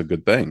think that's a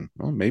good thing.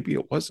 Well, maybe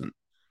it wasn't.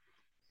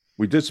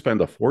 We did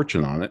spend a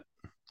fortune on it.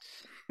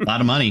 A lot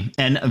of money.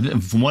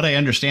 And from what I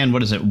understand,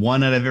 what is it?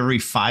 1 out of every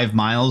 5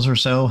 miles or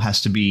so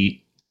has to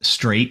be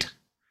straight.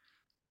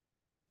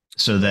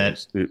 So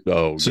that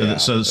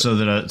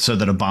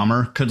a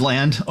bomber could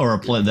land, or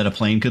that a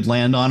plane could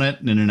land on it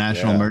in a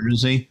national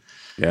emergency.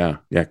 Yeah.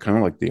 Kind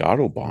of like the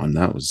Autobahn.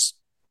 That was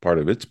part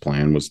of its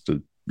plan, was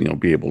to,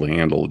 be able to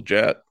handle a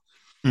jet.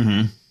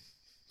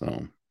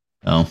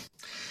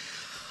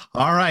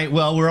 All right.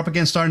 Well, we're up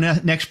against our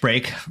next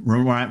break. We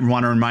want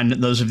to remind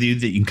those of you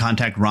that you can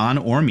contact Ron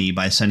or me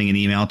by sending an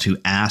email to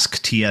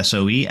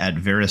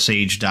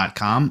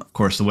asktsoe@verisage.com. Of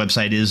course, the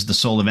website is The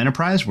Soul of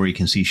Enterprise, where you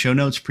can see show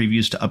notes,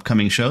 previews to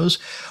upcoming shows.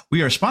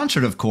 We are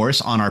sponsored, of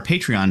course, on our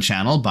Patreon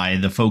channel by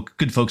the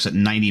good folks at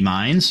 90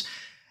 Minds.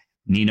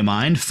 Need a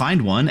mind?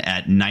 Find one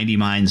at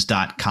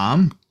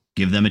 90minds.com.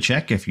 Give them a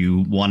check if you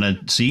want to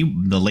see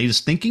the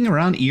latest thinking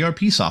around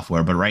ERP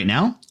software. But right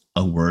now,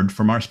 a word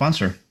from our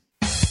sponsor.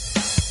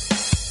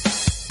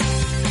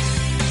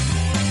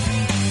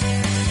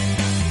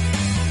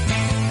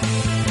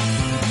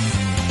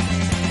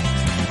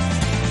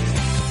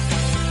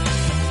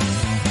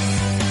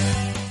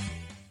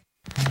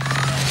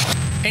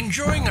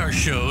 Enjoying our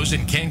shows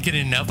and can't get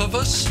enough of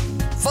us?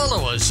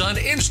 Follow us on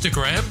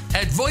Instagram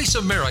at Voice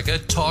America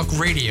Talk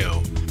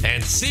Radio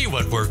and see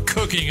what we're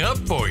cooking up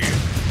for you.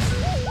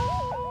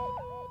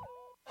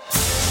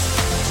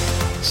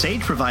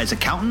 Sage provides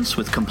accountants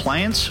with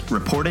compliance,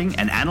 reporting,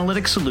 and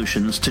analytic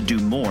solutions to do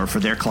more for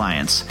their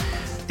clients.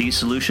 These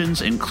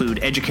solutions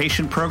include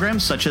education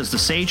programs such as the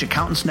Sage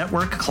Accountants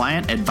Network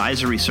Client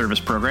Advisory Service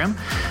Program.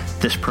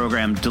 This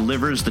program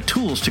delivers the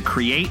tools to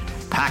create,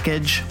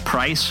 package,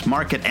 price,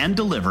 market, and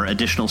deliver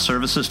additional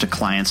services to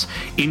clients,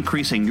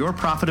 increasing your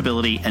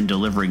profitability and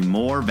delivering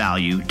more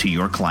value to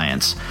your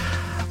clients.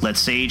 Let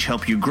Sage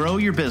help you grow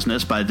your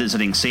business by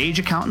visiting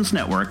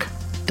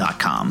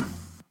sageaccountantsnetwork.com.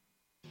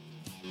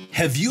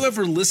 Have you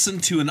ever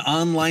listened to an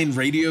online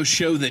radio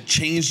show that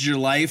changed your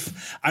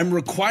life? I'm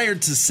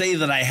required to say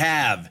that I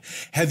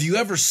have. Have you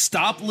ever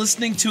stopped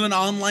listening to an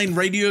online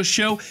radio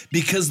show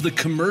because the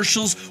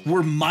commercials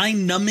were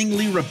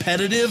mind-numbingly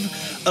repetitive?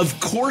 Of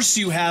course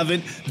you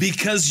haven't,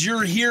 because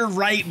you're here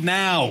right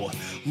now.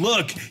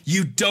 Look,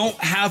 you don't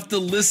have to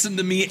listen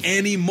to me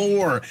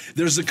anymore.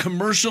 There's a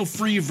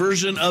commercial-free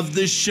version of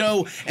this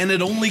show, and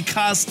it only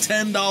costs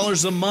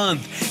 $10 a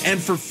month. And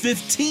for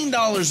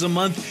 $15 a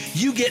month,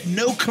 you get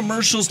no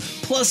commercials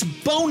plus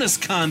bonus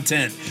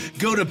content.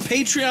 Go to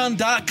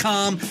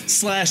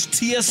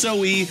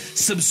patreon.com/TSOE,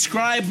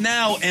 subscribe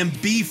now,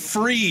 and be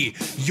free.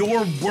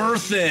 You're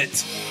worth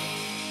it.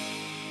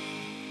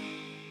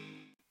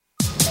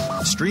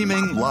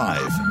 Streaming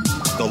live,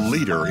 the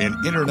leader in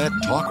Internet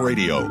talk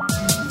radio,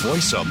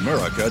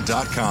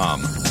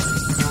 voiceamerica.com.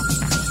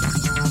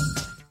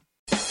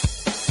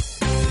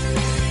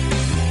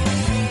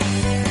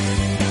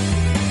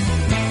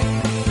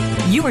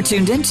 You are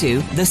tuned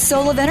into The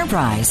Soul of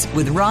Enterprise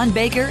with Ron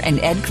Baker and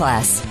Ed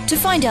Class. To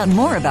find out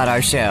more about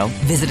our show,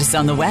 visit us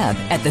on the web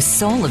at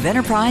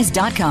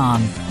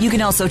thesoulofenterprise.com. You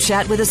can also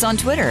chat with us on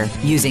Twitter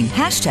using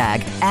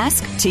hashtag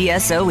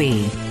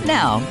AskTSOE.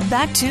 Now,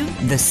 back to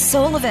The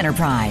Soul of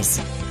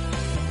Enterprise.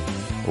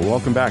 Well,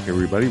 welcome back,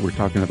 everybody. We're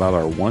talking about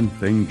our One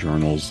Thing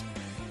journals.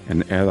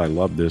 And Ed, I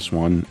love this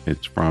one.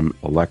 It's from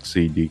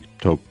Alexei de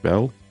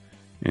Tocqueville.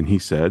 And he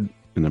said,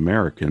 an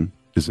American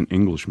is an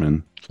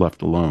Englishman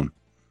left alone.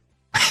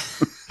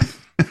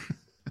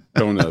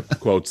 Jonah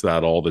quotes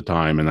that all the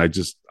time, and I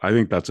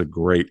think that's a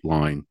great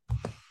line.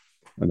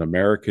 An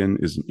American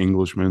is an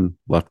Englishman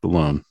left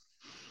alone.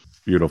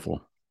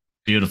 Beautiful.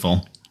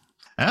 Beautiful.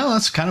 Well,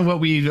 that's kind of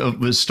what we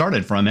was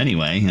started from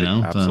anyway, you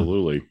know.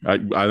 Absolutely.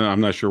 I'm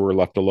not sure we're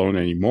left alone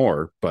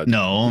anymore, but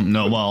no.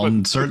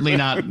 Well, certainly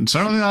not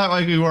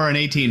like we were in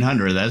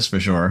 1800. That's for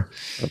sure.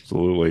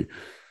 Absolutely.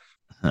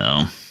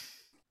 Oh,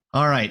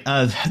 all right.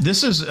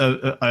 This is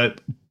a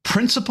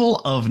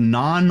principle of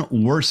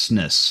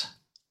non-worseness.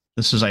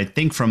 This is, I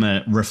think, from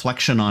a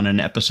reflection on an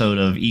episode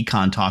of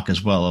Econ Talk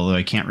as well, although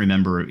I can't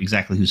remember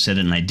exactly who said it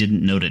and I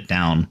didn't note it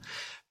down.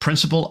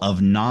 Principle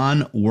of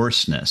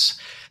non-worseness.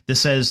 This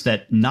says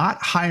that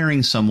not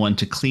hiring someone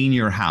to clean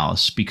your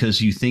house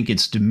because you think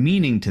it's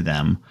demeaning to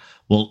them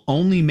will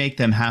only make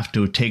them have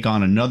to take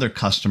on another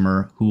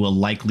customer who will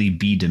likely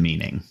be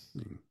demeaning.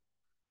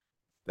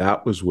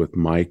 That was with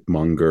Mike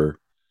Munger.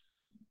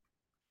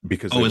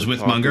 Because it was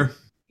with Munger?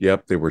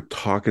 Yep, they were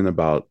talking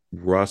about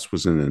Russ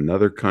was in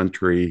another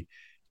country,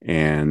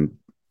 and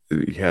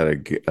he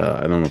had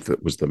I don't know if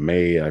it was the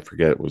maid, I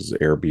forget, it was the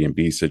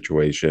Airbnb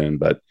situation,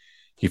 but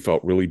he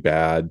felt really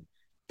bad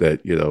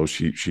that, you know,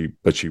 she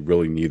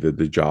really needed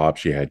the job.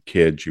 She had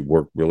kids, she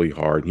worked really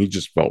hard, and he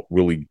just felt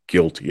really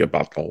guilty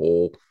about the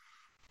whole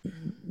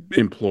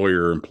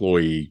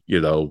employer-employee,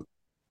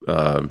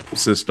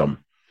 system.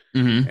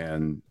 Mm-hmm.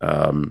 And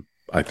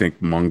I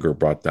think Munger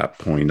brought that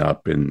point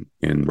up in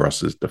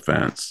Russ's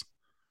defense.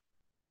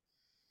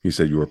 He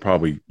said you were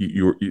probably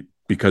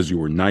because you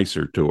were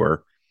nicer to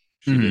her,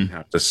 she didn't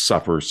have to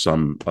suffer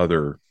some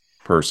other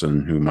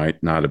person who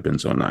might not have been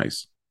so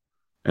nice,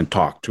 and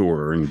talk to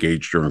her,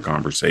 engaged her in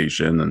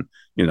conversation. And,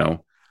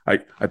 I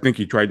think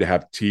he tried to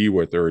have tea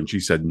with her and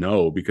she said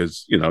no,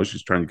 because,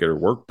 she's trying to get her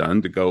work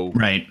done to go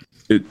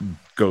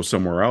go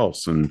somewhere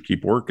else and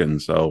keep working.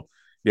 So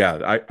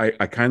yeah,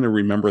 I kind of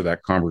remember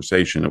that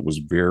conversation. It was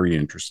very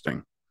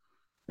interesting,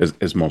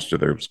 as most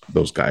of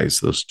those guys,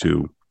 those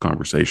two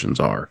conversations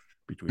are.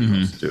 Between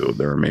those two,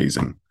 they're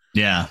amazing.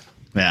 Yeah.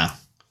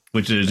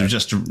 Which is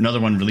just another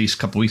one released a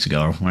couple weeks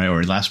ago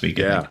or last week.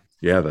 Yeah,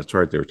 that's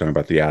right. They were talking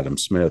about the Adam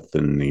Smith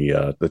and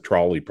the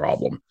trolley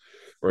problem,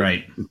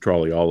 right?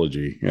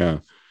 Trolleyology. Yeah,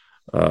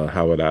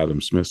 how would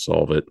Adam Smith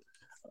solve it?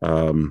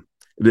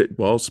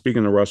 Well,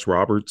 speaking of Russ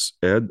Roberts,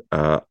 Ed,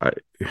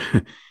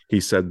 he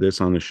said this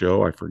on the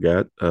show. I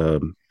forget.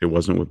 It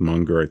wasn't with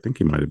Munger. I think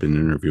he might have been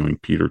interviewing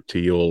Peter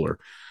Thiel or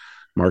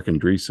Mark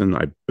Andreessen.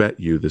 I bet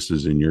you this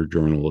is in your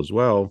journal as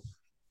well.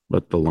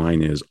 But the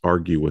line is,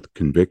 argue with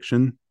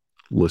conviction,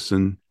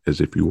 listen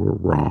as if you were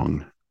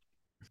wrong.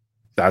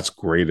 That's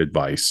great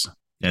advice.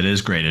 That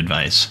is great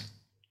advice.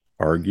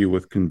 Argue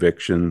with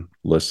conviction.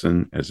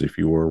 Listen as if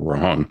you were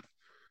wrong.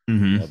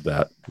 Love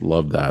that.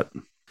 Love that.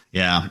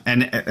 Yeah.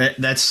 And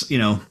that's,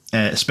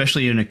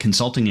 especially in a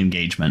consulting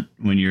engagement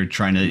when you're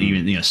trying to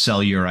even,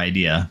 sell your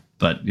idea,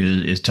 but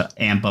is to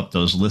amp up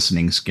those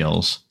listening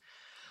skills.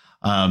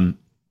 Well,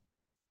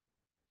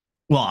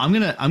 I'm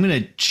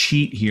gonna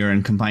cheat here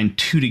and combine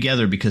two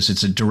together because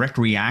it's a direct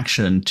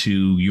reaction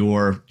to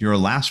your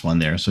last one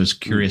there. So it's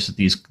curious that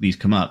these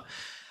come up.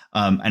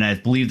 And I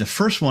believe the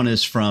first one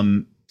is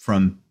from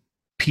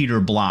Peter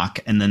Block,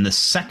 and then the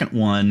second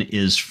one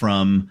is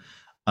from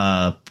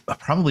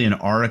probably an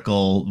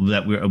article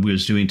that we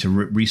was doing to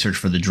research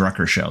for the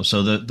Drucker show.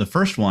 So the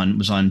first one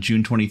was on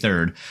June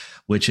 23rd,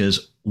 which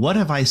is, what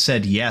have I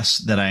said yes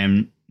that I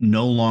am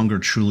no longer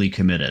truly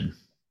committed?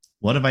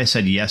 What have I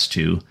said yes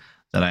to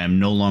that I am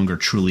no longer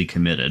truly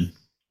committed?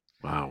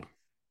 Wow.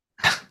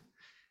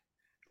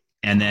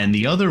 And then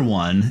the other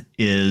one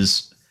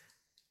is,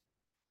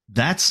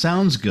 that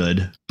sounds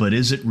good, but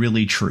is it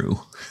really true?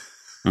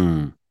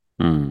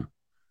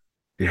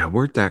 Yeah,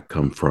 where'd that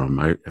come from?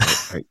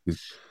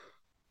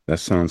 That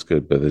sounds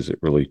good, but is it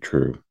really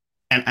true?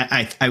 And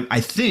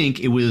I think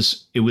it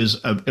was a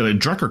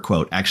Drucker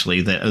quote, actually,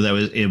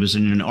 it was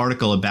in an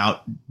article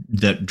about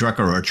that Drucker,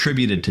 or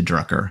attributed to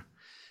Drucker.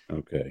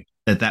 Okay.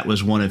 That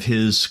was one of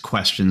his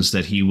questions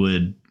that he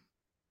would,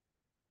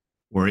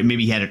 or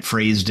maybe he had it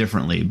phrased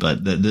differently,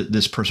 but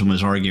this person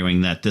was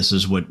arguing that this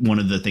is what one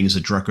of the things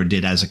that Drucker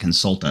did as a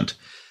consultant,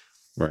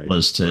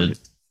 was to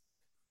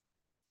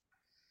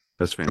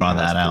That's fantastic. Draw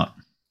that out.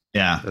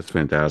 Yeah. That's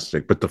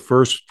fantastic. But the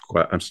first,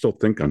 I'm still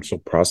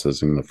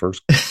processing the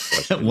first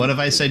question. What have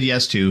I said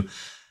yes to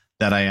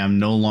that I am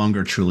no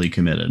longer truly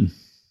committed?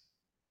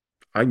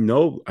 I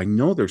know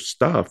there's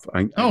stuff.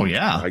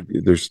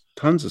 There's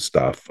tons of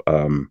stuff.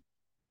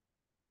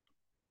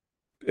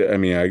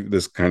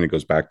 This kind of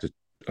goes back to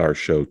our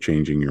show,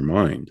 Changing Your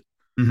Mind,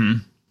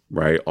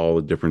 right? All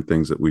the different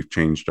things that we've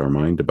changed our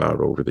mind about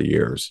over the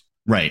years.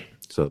 Right.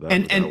 So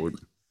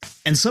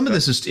and some of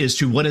this is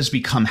to what has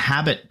become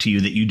habit to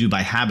you that you do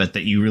by habit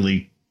that you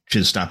really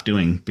should stop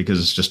doing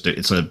because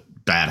it's a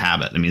bad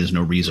habit. I mean, there's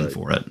no reason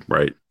for it.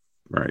 Right.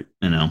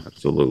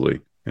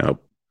 Absolutely. Yep.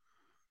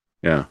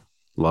 Yeah.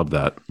 Love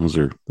that.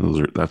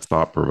 That's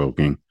thought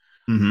provoking.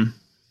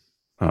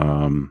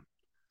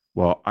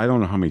 Well, I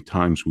don't know how many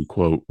times we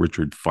quote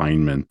Richard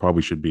Feynman.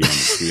 Probably should be on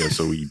the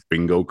CSOE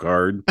bingo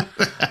card.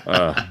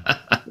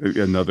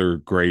 Another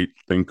great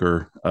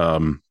thinker.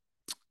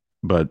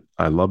 But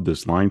I love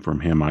this line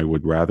from him. I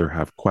would rather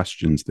have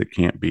questions that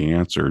can't be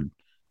answered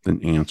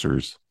than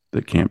answers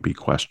that can't be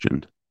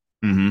questioned.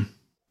 I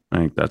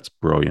think that's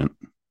brilliant.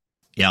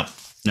 Yep.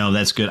 No,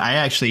 that's good. I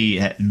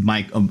actually,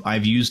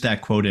 I've used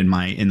that quote in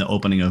the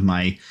opening of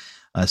my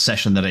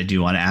session that I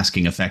do on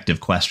asking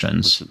effective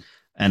questions.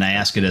 And I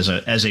ask it as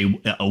a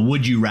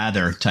would you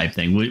rather type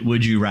thing.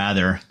 Would you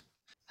rather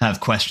have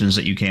questions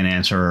that you can't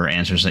answer or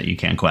answers that you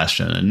can't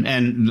question?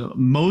 And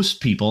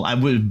most people, I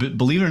would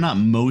believe it or not,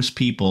 most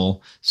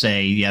people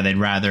say, yeah, they'd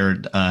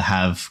rather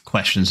have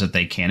questions that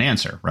they can't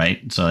answer.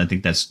 Right. So I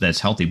think that's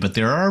healthy. But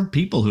there are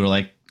people who are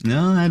like,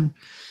 no,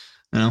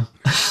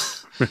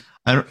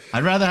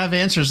 I'd rather have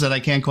answers that I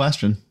can't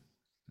question.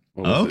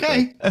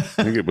 Okay. I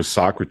think it was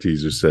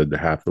Socrates who said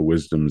half the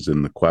wisdom is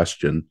in the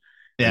question.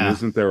 Yeah. And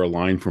isn't there a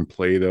line from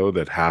Plato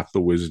that half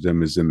the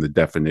wisdom is in the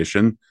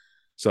definition?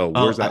 So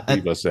where's that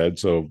leave us, Ed?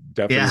 So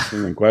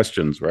definition and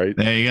questions, right?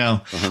 There you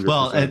go. 100%.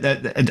 Well,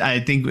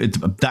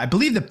 I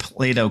believe the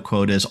Plato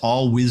quote is,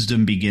 all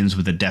wisdom begins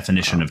with a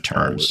definition of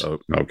terms.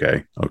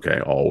 Okay.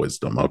 All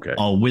wisdom. Okay.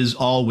 All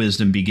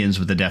wisdom begins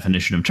with a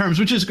definition of terms,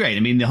 which is great.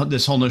 I mean,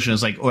 this whole notion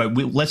is like, all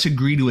right, let's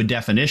agree to a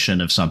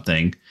definition of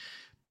something,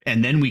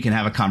 and then we can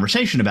have a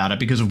conversation about it.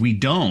 Because if we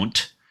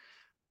don't,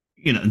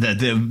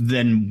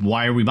 then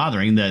why are we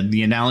bothering?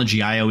 The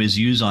analogy I always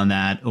use on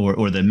that,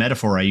 or the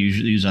metaphor I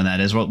usually use on that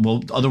is,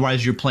 well,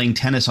 otherwise you're playing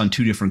tennis on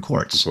two different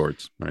courts.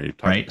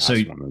 Right. So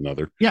one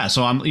another. Yeah.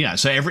 So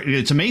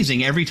it's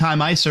amazing. Every time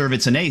I serve,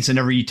 it's an ace, and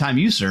every time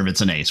you serve,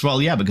 it's an ace.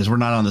 Well, yeah, because we're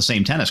not on the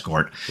same tennis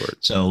court.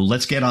 So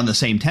let's get on the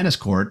same tennis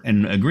court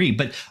and agree.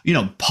 But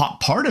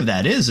part of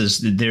that is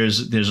there's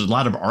a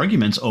lot of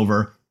arguments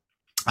over,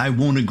 I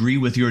won't agree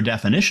with your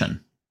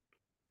definition.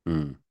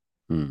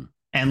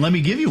 And let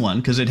me give you one,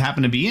 because it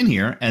happened to be in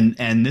here.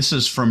 And this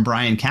is from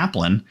Brian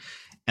Kaplan.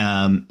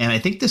 And I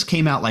think this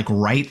came out like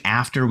right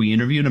after we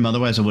interviewed him.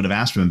 Otherwise, I would have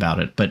asked him about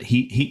it. But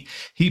he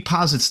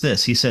posits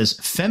this. He says,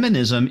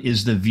 feminism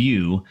is the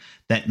view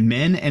that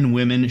men and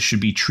women should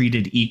be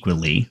treated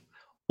equally.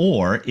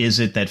 Or is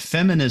it that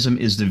feminism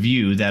is the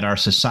view that our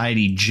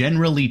society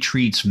generally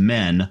treats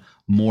men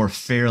more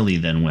fairly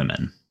than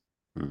women?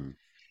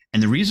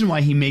 And the reason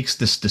why he makes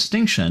this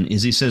distinction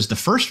is, he says the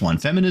first one,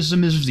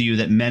 feminism is the view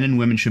that men and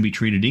women should be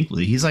treated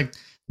equally. He's like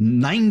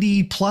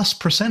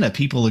 90+% of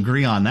people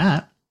agree on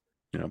that.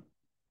 Yep.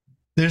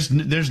 There's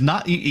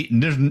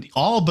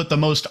all but the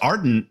most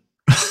ardent,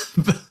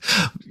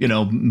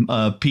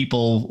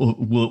 people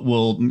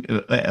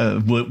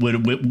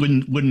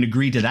wouldn't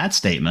agree to that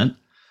statement.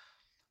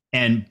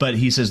 But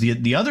he says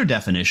the other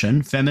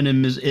definition,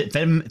 feminism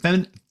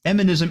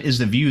is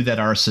the view that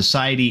our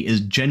society is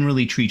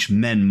generally treats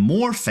men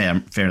more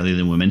fairly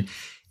than women.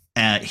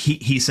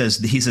 He says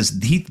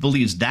he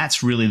believes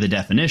that's really the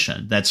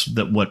definition. That's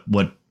what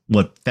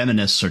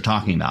feminists are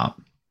talking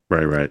about.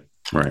 Right.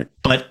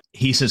 But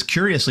he says,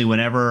 curiously,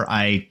 whenever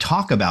I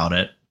talk about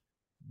it,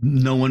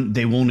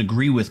 they won't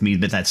agree with me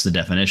that that's the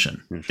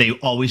definition. They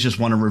always just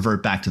want to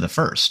revert back to the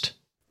first.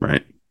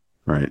 Right.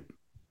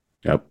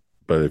 Yep.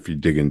 But if you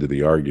dig into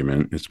the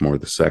argument, it's more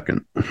the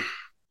second.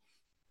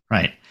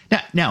 Right.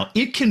 Now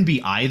it can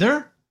be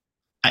either.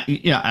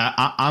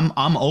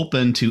 I'm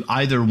open to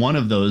either one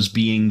of those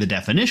being the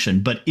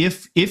definition. But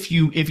if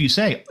you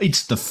say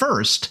it's the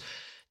first,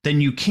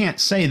 then you can't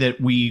say that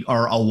we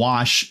are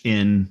awash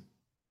in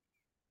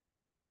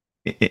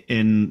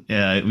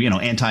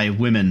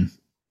anti-women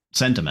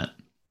sentiment.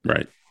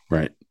 Right.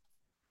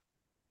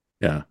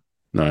 Yeah.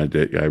 No, I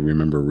did. I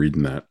remember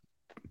reading that.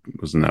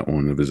 Wasn't that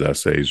one of his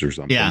essays or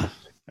something? Yeah.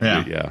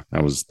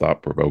 That was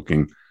thought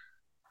provoking.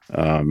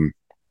 I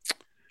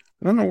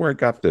don't know where I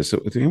got this.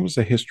 It was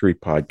a history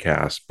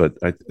podcast, but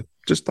I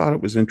just thought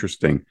it was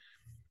interesting.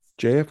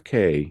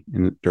 JFK,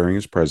 during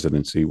his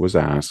presidency, was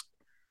asked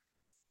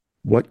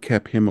what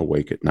kept him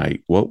awake at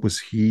night. What was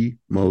he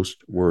most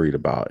worried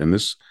about? And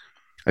this,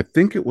 I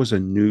think it was a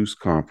news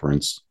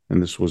conference,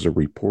 and this was a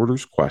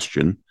reporter's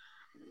question.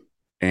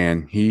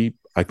 And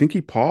I think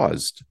he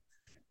paused.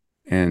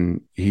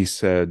 And he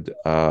said,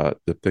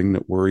 the thing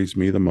that worries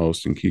me the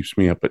most and keeps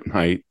me up at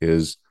night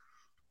is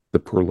the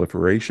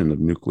proliferation of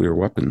nuclear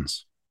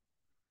weapons.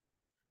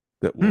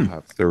 That we'll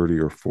have 30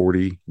 or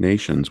 40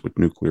 nations with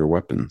nuclear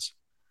weapons.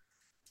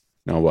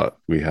 Now what?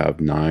 We have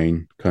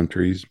 9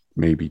 countries,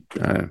 maybe,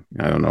 I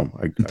don't know.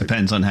 It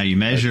depends on how you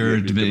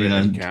measure.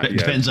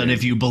 Depends on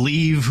if you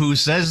believe who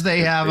says they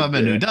have them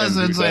and who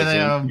doesn't say they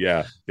have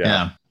them.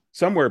 Yeah.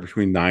 Somewhere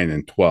between 9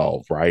 and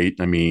 12, right?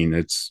 I mean,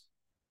 that's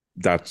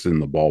in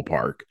the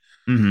ballpark.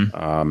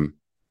 Mm-hmm.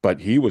 But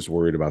he was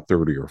worried about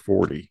 30 or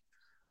 40.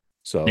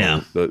 So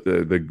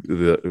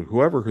the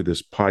whoever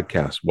this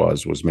podcast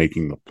was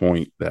making the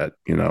point that,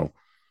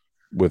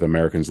 with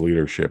Americans'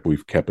 leadership,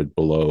 we've kept it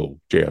below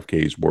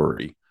JFK's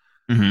worry.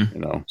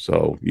 Mm-hmm.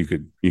 So you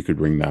could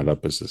bring that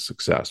up as a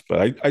success.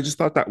 But I just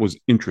thought that was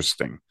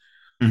interesting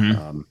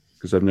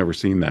because I've never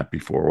seen that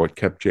before. What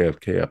kept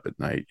JFK up at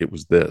night? It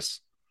was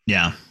this.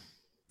 Yeah.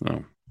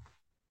 Oh.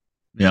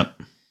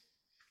 Yep.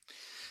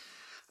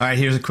 All right,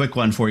 here's a quick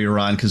one for you,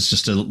 Ron, because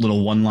just a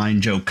little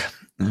one-line joke.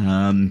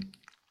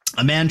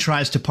 A man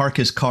tries to park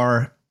his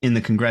car in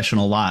the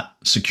congressional lot.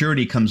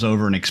 Security comes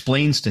over and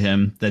explains to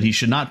him that he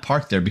should not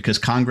park there because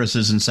Congress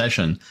is in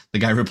session. The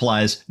guy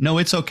replies, "No,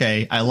 it's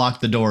okay. I locked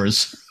the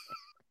doors."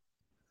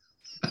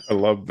 I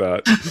love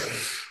that.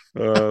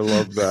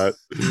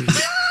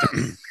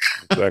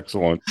 It's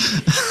excellent.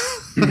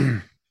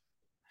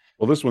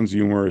 Well, this one's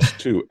humorous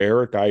too.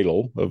 Eric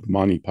Idle of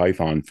Monty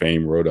Python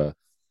fame wrote a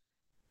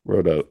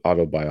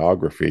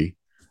autobiography,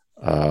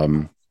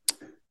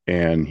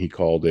 and he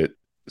called it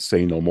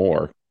 "Say No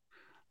More."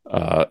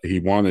 He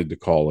wanted to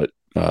call it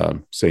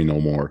 "Say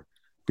No More"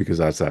 because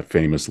that's that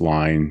famous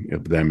line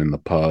of them in the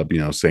pub,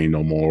 "Say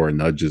no more, a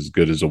nudge as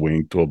good as a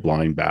wink to a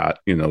blind bat,"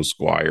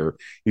 Squire.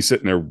 He's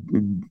sitting there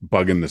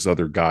bugging this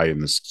other guy in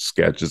this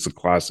sketch. It's a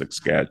classic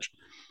sketch.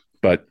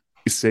 But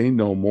 "Say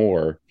No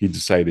More," he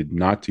decided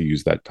not to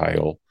use that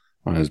title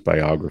on his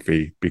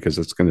biography because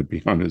it's going to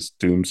be on his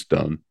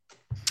tombstone.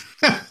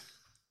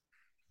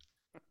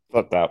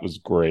 Thought that was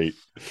great.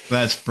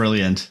 That's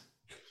brilliant.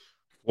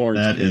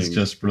 That is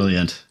just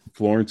brilliant.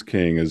 Florence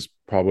King is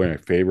probably my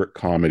favorite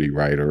comedy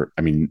writer.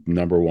 I mean,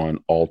 number one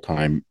all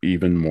time,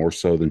 even more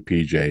so than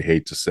PJ.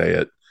 Hate to say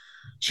it.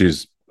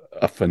 She's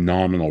a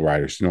phenomenal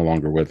writer. She's no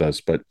longer with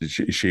us, but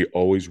she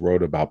always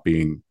wrote about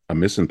being a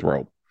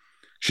misanthrope.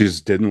 She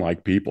just didn't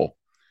like people.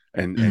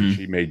 And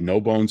she made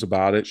no bones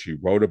about it. She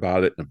wrote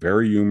about it in a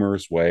very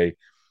humorous way.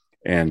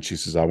 And she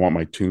says, "I want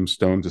my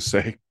tombstone to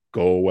say,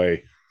 go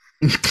away."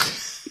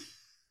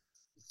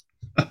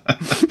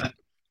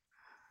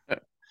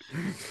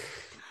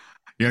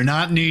 You're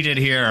not needed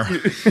here.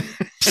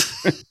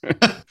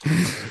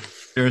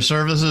 Your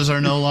services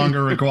are no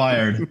longer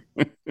required.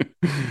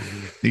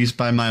 At least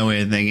by my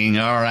way of thinking.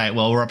 All right,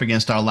 well, we're up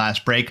against our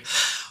last break.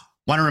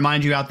 Want to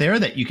remind you out there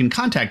that you can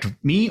contact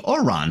me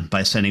or Ron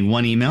by sending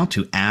one email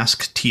to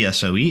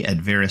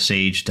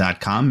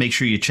asktsoe@verisage.com. Make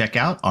sure you check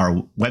out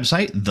our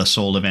website,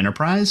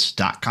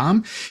 thesoulofenterprise.com.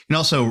 You can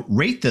also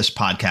rate this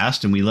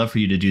podcast, and we love for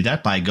you to do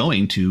that by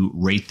going to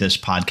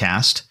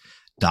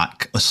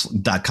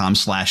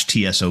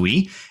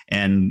ratethispodcast.com/TSOE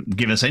and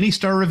give us any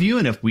star review.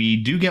 And if we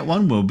do get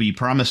one, we'll be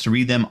promised to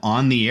read them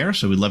on the air.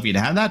 So we'd love you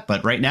to have that.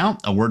 But right now,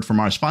 a word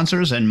from our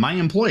sponsors and my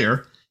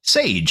employer,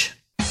 Sage.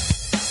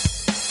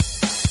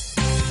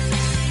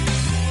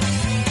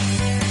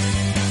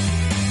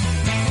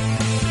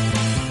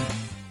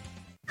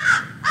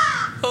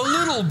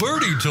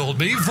 Birdie told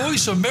me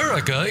Voice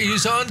America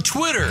is on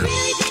Twitter.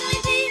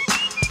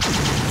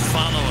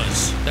 Follow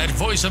us at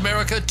Voice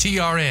America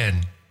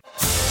TRN.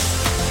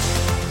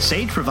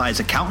 Sage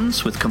provides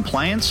accountants with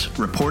compliance,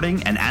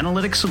 reporting, and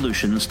analytic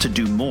solutions to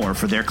do more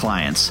for their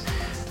clients.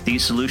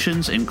 These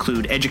solutions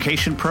include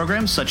education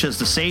programs such as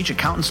the Sage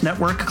Accountants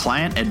Network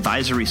Client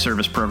Advisory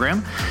Service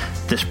Program.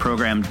 This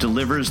program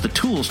delivers the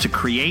tools to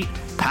create,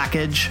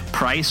 package,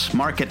 price,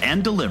 market,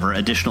 and deliver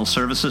additional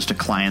services to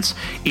clients,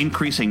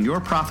 increasing your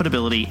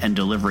profitability and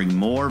delivering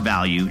more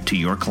value to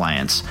your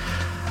clients.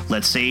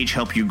 Let Sage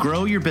help you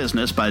grow your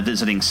business by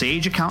visiting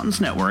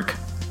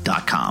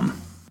sageaccountantsnetwork.com.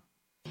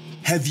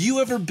 Have you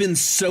ever been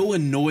so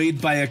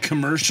annoyed by a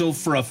commercial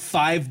for a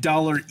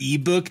 $5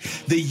 ebook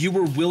that you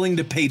were willing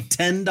to pay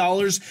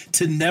 $10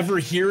 to never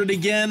hear it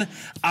again?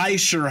 I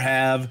sure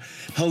have.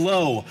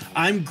 Hello,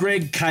 I'm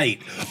Greg Kite.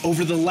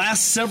 Over the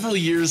last several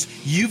years,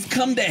 you've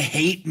come to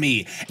hate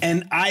me,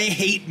 and I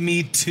hate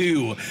me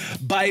too.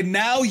 By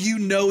now, you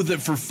know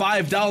that for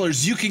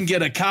 $5, you can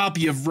get a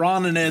copy of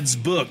Ron and Ed's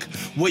book.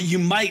 What you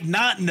might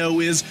not know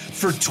is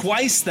for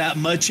twice that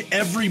much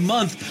every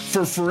month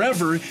for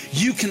forever,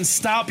 you can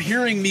stop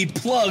hearing me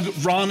plug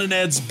Ron and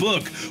Ed's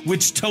book,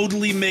 which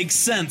totally makes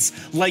sense,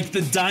 like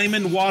the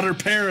Diamond Water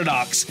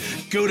Paradox.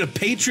 Go to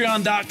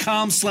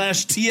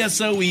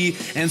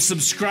patreon.com/TSOE and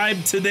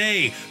subscribe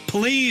today.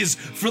 Please,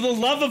 for the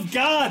love of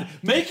God,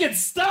 make it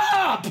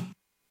stop!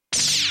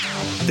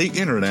 The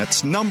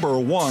Internet's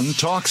 #1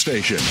 talk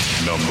station.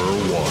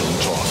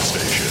 #1 talk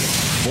station.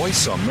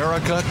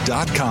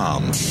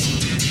 VoiceAmerica.com.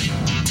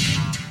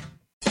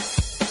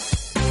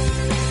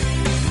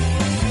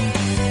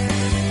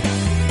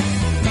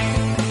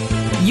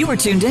 You are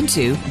tuned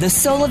into The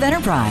Soul of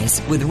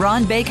Enterprise with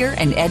Ron Baker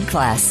and Ed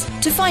Class.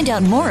 To find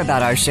out more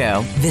about our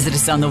show, visit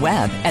us on the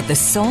web at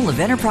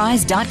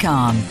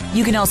thesoulofenterprise.com.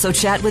 You can also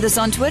chat with us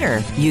on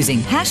Twitter using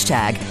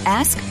hashtag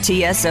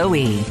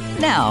AskTSOE.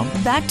 Now,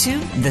 back to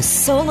The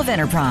Soul of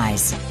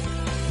Enterprise.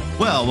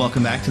 Well,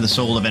 welcome back to The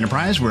Soul of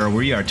Enterprise, where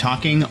we are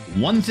talking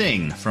one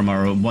thing from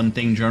our One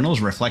Thing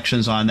journals,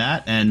 reflections on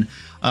that. And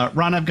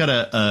Ron, I've got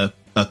a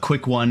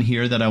quick one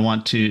here that I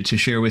want to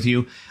share with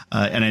you.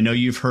 And I know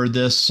you've heard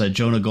this.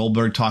 Jonah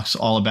Goldberg talks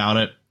all about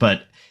it,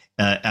 but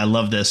I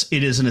love this.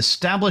 It is an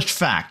established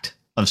fact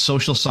of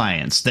social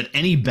science that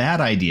any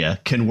bad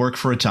idea can work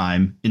for a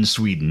time in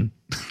Sweden.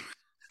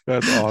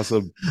 That's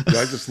awesome. I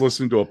just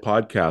listened to a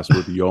podcast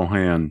with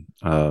Johan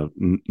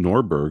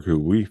Norberg, who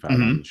we've had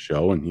on the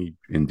show, and he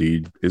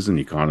indeed is an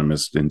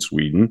economist in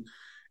Sweden.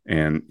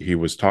 And he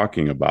was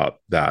talking about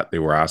that. They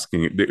were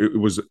asking, it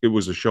was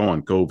a show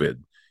on COVID.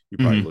 You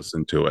probably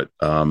listened to it.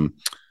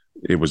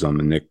 It was on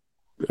the Nick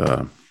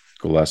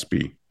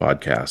Gillespie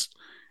podcast.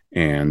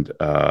 And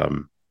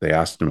they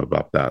asked him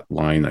about that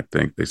line. I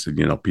think they said,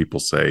 people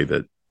say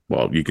that,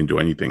 well, you can do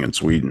anything in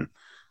Sweden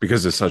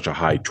because it's such a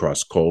high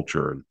trust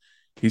culture. And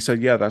he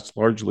said, yeah, that's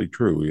largely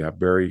true. We have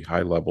very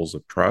high levels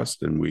of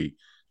trust, and we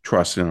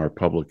trust in our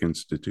public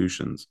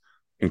institutions,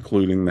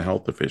 including the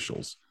health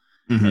officials.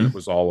 And it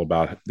was all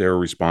about their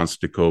response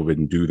to COVID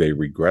and do they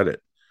regret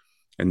it?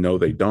 And no,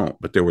 they don't.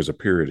 But there was a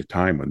period of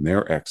time when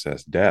their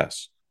excess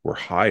deaths were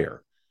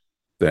higher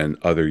than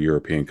other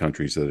European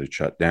countries that had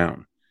shut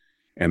down.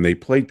 And they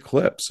played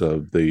clips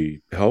of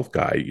the health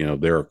guy,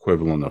 their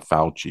equivalent of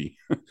Fauci,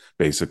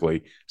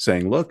 basically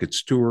saying, look,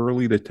 it's too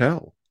early to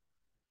tell.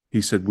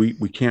 He said, we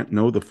can't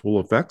know the full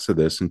effects of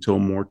this until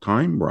more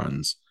time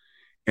runs.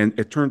 And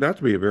it turned out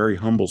to be a very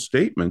humble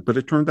statement, but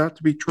it turned out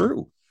to be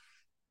true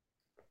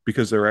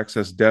because their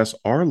excess deaths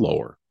are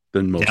lower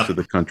than most of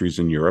the countries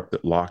in Europe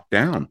that locked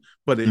down.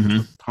 But it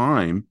took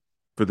time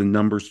for the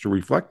numbers to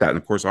reflect that. And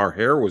of course, our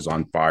hair was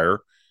on fire,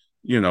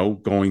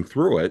 going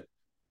through it,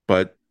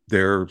 but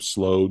their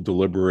slow,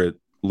 deliberate,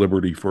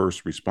 liberty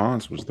first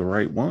response was the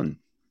right one.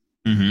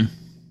 It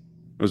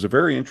was a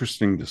very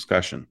interesting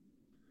discussion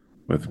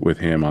with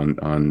him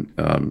on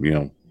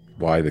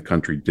why the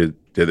country did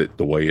it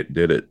the way it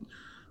did it,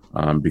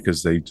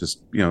 because they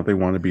just they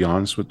want to be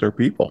honest with their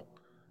people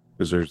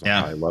because there's a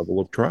high level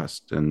of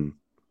trust. And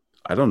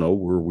I don't know,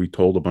 were we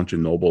told a bunch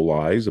of noble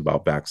lies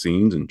about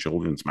vaccines and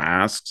children's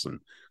masks and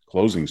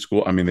closing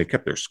school? I mean, they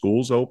kept their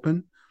schools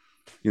open.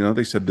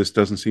 They said this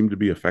doesn't seem to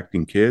be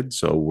affecting kids,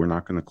 so we're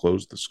not going to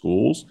close the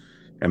schools.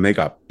 And they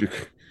got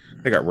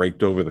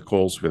raked over the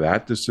coals for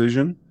that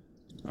decision.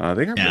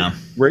 They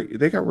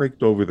got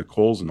raked over the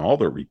coals in all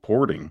their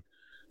reporting,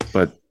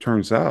 but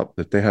turns out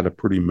that they had a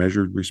pretty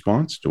measured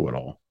response to it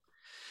all.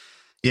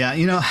 Yeah,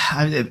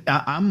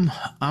 I'm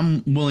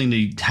willing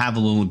to have a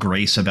little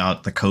grace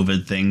about the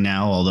COVID thing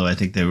now, although I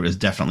think there was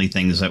definitely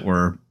things that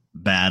were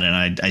bad,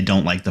 and I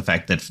don't like the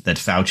fact that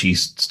Fauci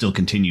still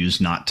continues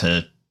not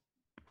to,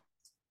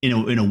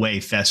 in a way,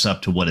 fess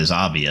up to what is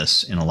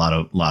obvious in a lot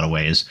of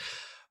ways.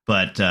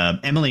 But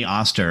Emily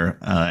Oster,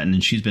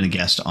 and she's been a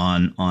guest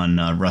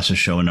on Russ's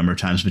show a number of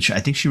times, but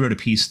I think she wrote a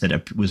piece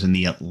that was in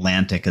the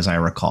Atlantic, as I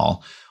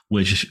recall,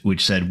 which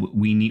said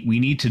we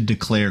need to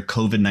declare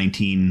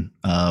COVID-19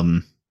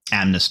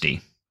 amnesty.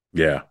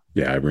 Yeah,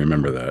 I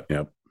remember that.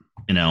 Yep.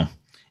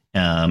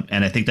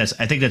 And I think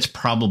that's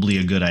probably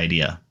a good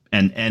idea.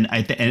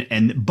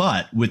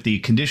 But with the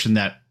condition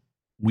that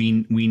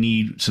we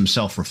need some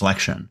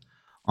self-reflection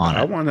on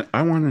it.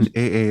 I want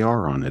an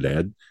AAR on it,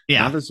 Ed.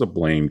 Yeah. Not as a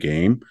blame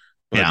game,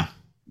 but Yeah.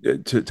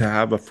 to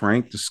have a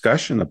frank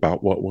discussion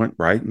about what went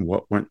right and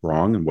what went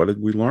wrong and what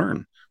did we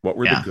learn? What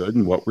were the good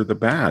and what were the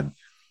bad?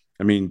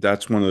 I mean,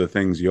 that's one of the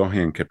things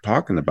Johan kept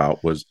talking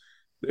about was,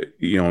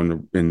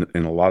 in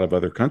a lot of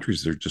other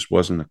countries, there just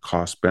wasn't a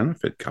cost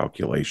benefit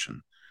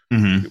calculation.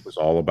 Mm-hmm. It was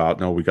all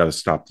about, no, we got to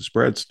stop the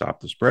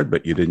spread,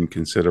 but you didn't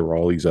consider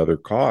all these other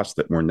costs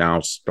that we're now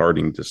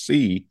starting to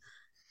see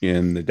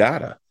in the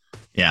data.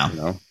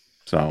 Yeah.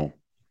 So,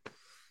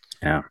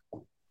 yeah.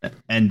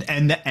 And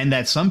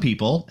that some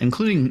people,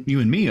 including you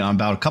and me, on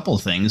about a couple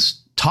of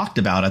things talked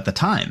about at the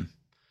time.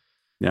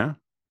 Yeah.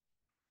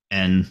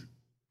 And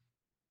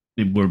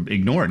were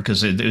ignored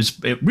because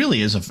it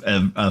really is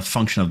a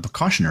function of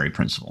precautionary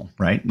principle,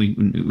 right?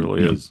 It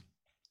really is.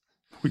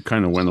 We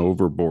kind of went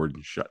overboard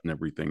and shutting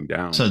everything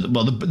down. So,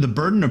 well, the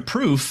burden of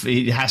proof,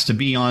 it has to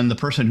be on the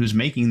person who's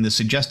making the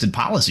suggested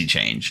policy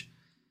change.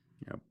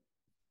 Yep.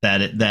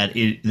 That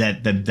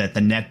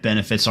the net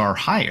benefits are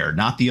higher,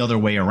 not the other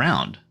way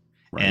around.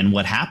 Right. And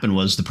what happened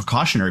was the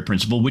precautionary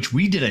principle, which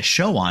we did a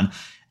show on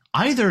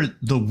either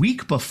the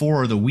week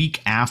before or the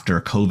week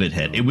after COVID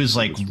hit. It was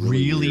like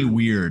really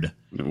weird.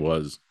 It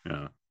was,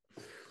 yeah.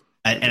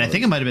 And I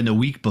think it might have been the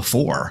week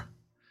before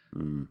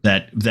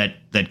that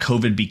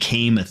COVID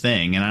became a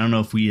thing. And I don't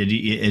know if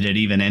it had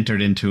even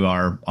entered into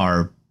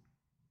our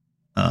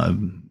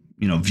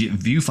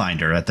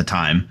viewfinder at the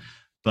time.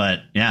 But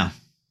yeah.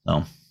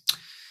 So,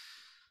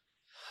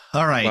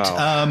 all right.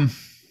 Wow.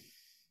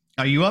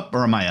 Are you up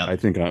or am I up? I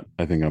think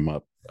I'm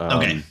up.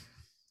 Okay.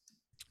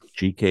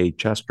 G.K.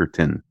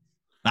 Chesterton.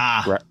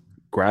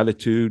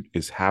 Gratitude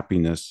is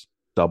happiness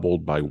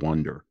doubled by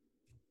wonder.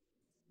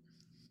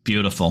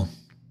 Beautiful.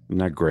 Isn't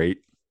that great?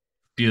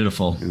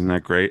 Beautiful. Isn't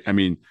that great? I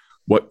mean,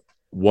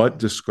 what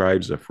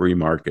describes a free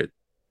market?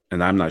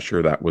 And I'm not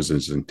sure that was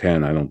his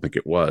intent. I don't think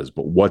it was.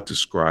 But what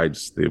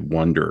describes the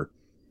wonder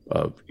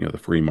of the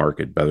free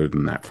market better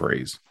than that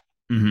phrase?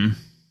 Mm-hmm.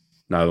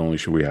 Not only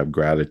should we have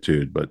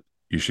gratitude, but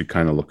you should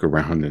kind of look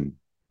around and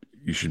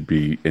you should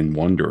be in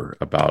wonder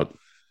about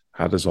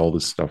how does all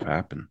this stuff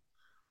happen?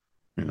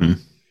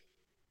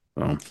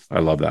 So I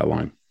love that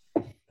line.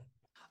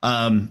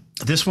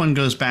 This one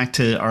goes back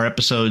to our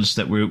episodes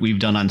that we've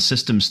done on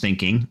systems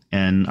thinking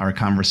and our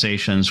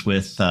conversations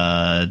with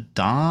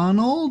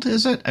Donald.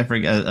 Is it? I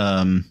forget.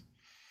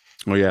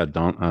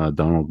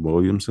 Donald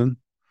Williamson.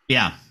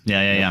 Yeah.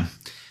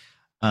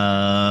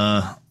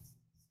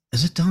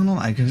 Is it Donald?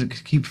 I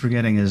keep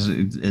forgetting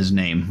his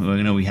name.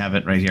 I know we have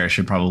it right here. I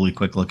should probably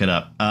quick look it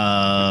up.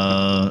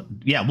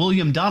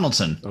 William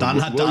Donaldson.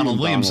 Not Donald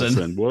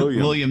Williamson.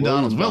 William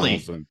Donaldson.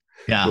 Willie.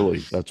 Yeah. Willie.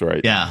 That's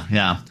right.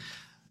 Yeah.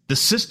 The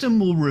system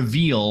will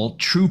reveal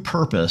true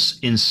purpose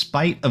in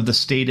spite of the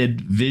stated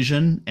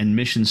vision and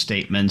mission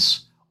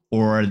statements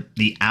or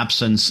the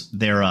absence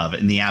thereof.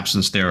 In the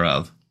absence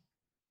thereof.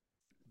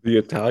 The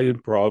Italian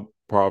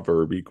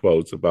proverb he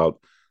quotes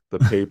about the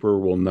paper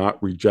will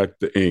not reject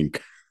the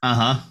ink.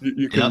 Uh-huh.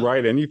 You can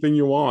write anything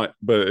you want,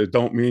 but it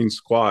don't mean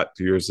squat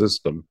to your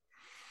system.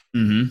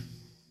 Mm-hmm.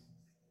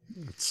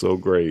 It's so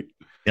great.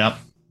 Yep.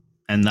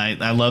 And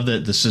I love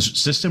that the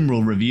system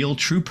will reveal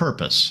true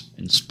purpose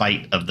in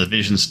spite of the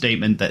vision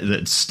statement,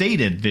 that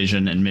stated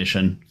vision and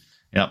mission.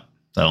 Yep.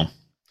 So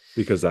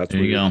because that's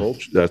where your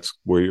culture, that's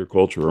where your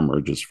culture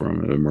emerges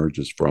from. It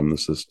emerges from the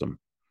system.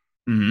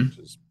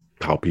 Mm-hmm. Just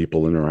how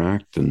people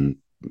interact and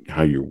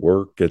how your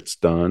work gets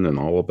done and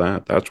all of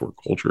that. That's where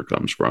culture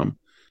comes from.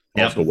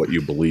 Also, what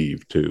you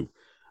believe too.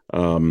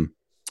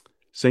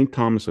 St.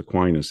 Thomas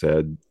Aquinas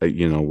said,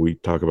 we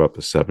talk about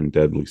the 7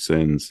 deadly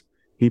sins.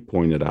 He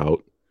pointed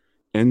out,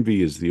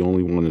 envy is the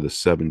only one of the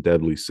 7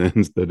 deadly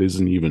sins that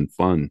isn't even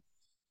fun.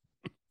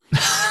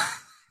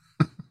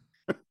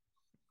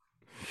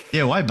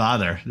 Yeah, why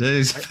bother?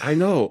 I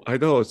know.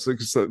 It's like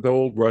the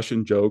old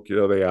Russian joke.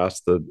 They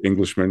asked the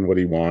Englishman what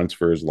he wants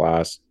for his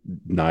last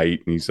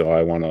night, and he said,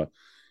 "I want to,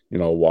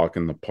 walk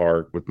in the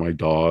park with my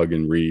dog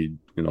and read,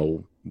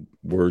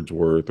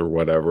 Wordsworth or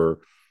whatever."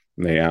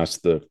 And they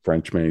asked the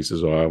Frenchman. He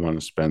says, "I want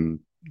to spend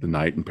the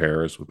night in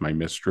Paris with my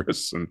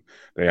mistress." And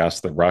they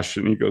asked the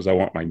Russian. He goes, "I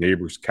want my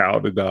neighbor's cow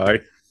to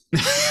die."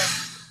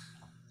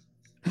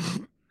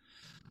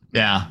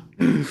 Yeah.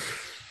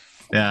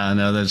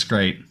 No, that's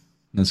great.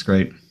 That's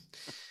great.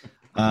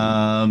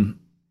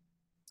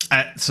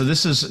 So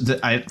this is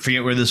I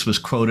forget where this was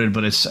quoted,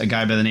 but it's a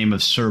guy by the name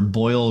of Sir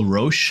Boyle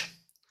Roche,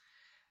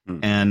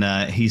 and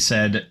he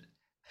said,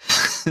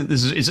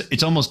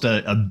 it's almost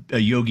a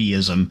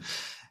yogiism.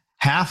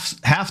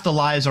 Half the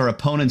lies our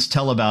opponents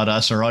tell about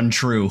us are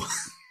untrue.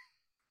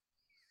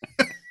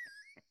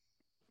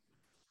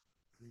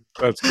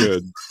 That's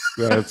good.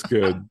 That's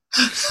good.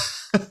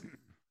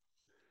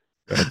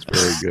 That's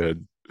very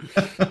good.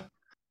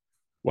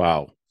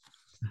 Wow.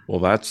 Well,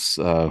 that's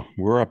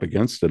we're up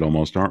against it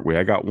almost, aren't we?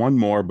 I got one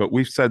more, but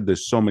we've said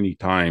this so many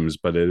times,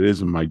 but it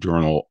is in my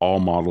journal. All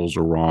models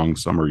are wrong.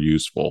 Some are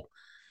useful.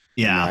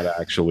 Yeah. And that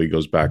actually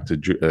goes back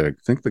to, I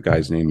think the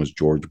guy's name was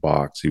George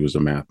Box. He was a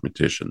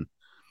mathematician.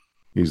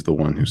 He's the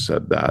one who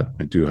said that.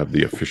 I do have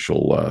the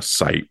official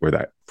site where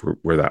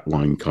that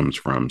line comes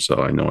from,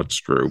 so I know it's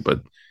true.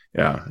 But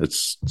yeah,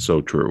 it's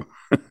so true.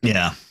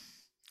 Yeah.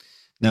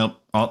 Nope.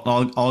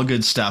 All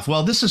good stuff.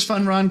 Well, this is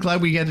fun, Ron.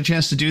 Glad we get a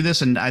chance to do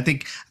this. And I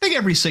think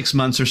every 6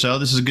 months or so,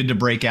 this is good to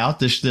break out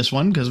this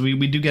one, because we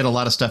do get a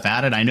lot of stuff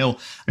added. I know,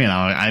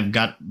 I've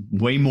got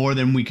way more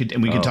than we could,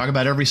 and we could talk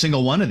about every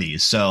single one of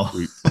these. So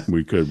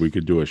we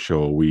could do a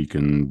show a week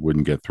and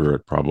wouldn't get through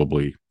it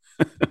probably.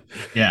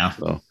 Yeah.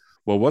 So,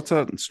 well, what's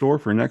in store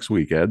for next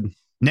week, Ed?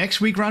 Next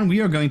week, Ron,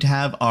 we are going to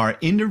have our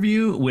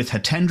interview with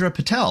Hitendra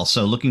Patel.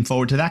 So looking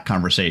forward to that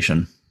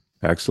conversation.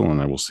 Excellent.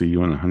 I will see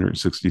you in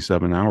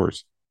 167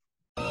 hours.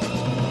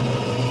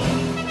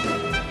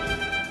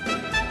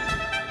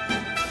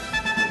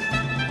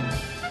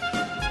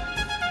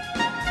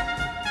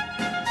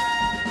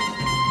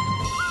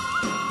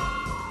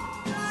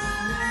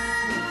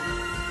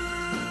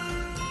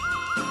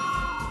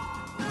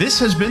 This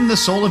has been The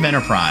Soul of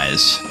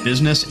Enterprise,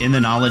 Business in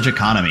the Knowledge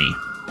Economy.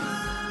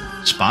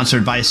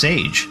 Sponsored by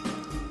Sage.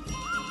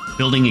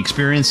 Building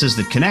experiences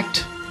that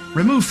connect,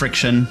 remove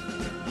friction,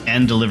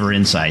 and deliver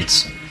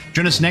insights.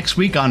 Join us next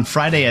week on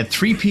Friday at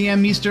 3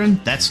 p.m.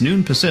 Eastern, that's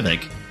noon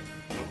Pacific.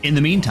 In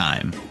the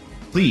meantime,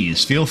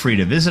 please feel free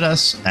to visit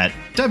us at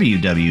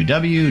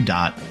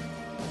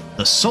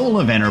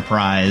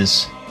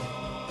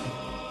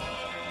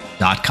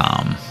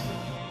www.thesoulofenterprise.com.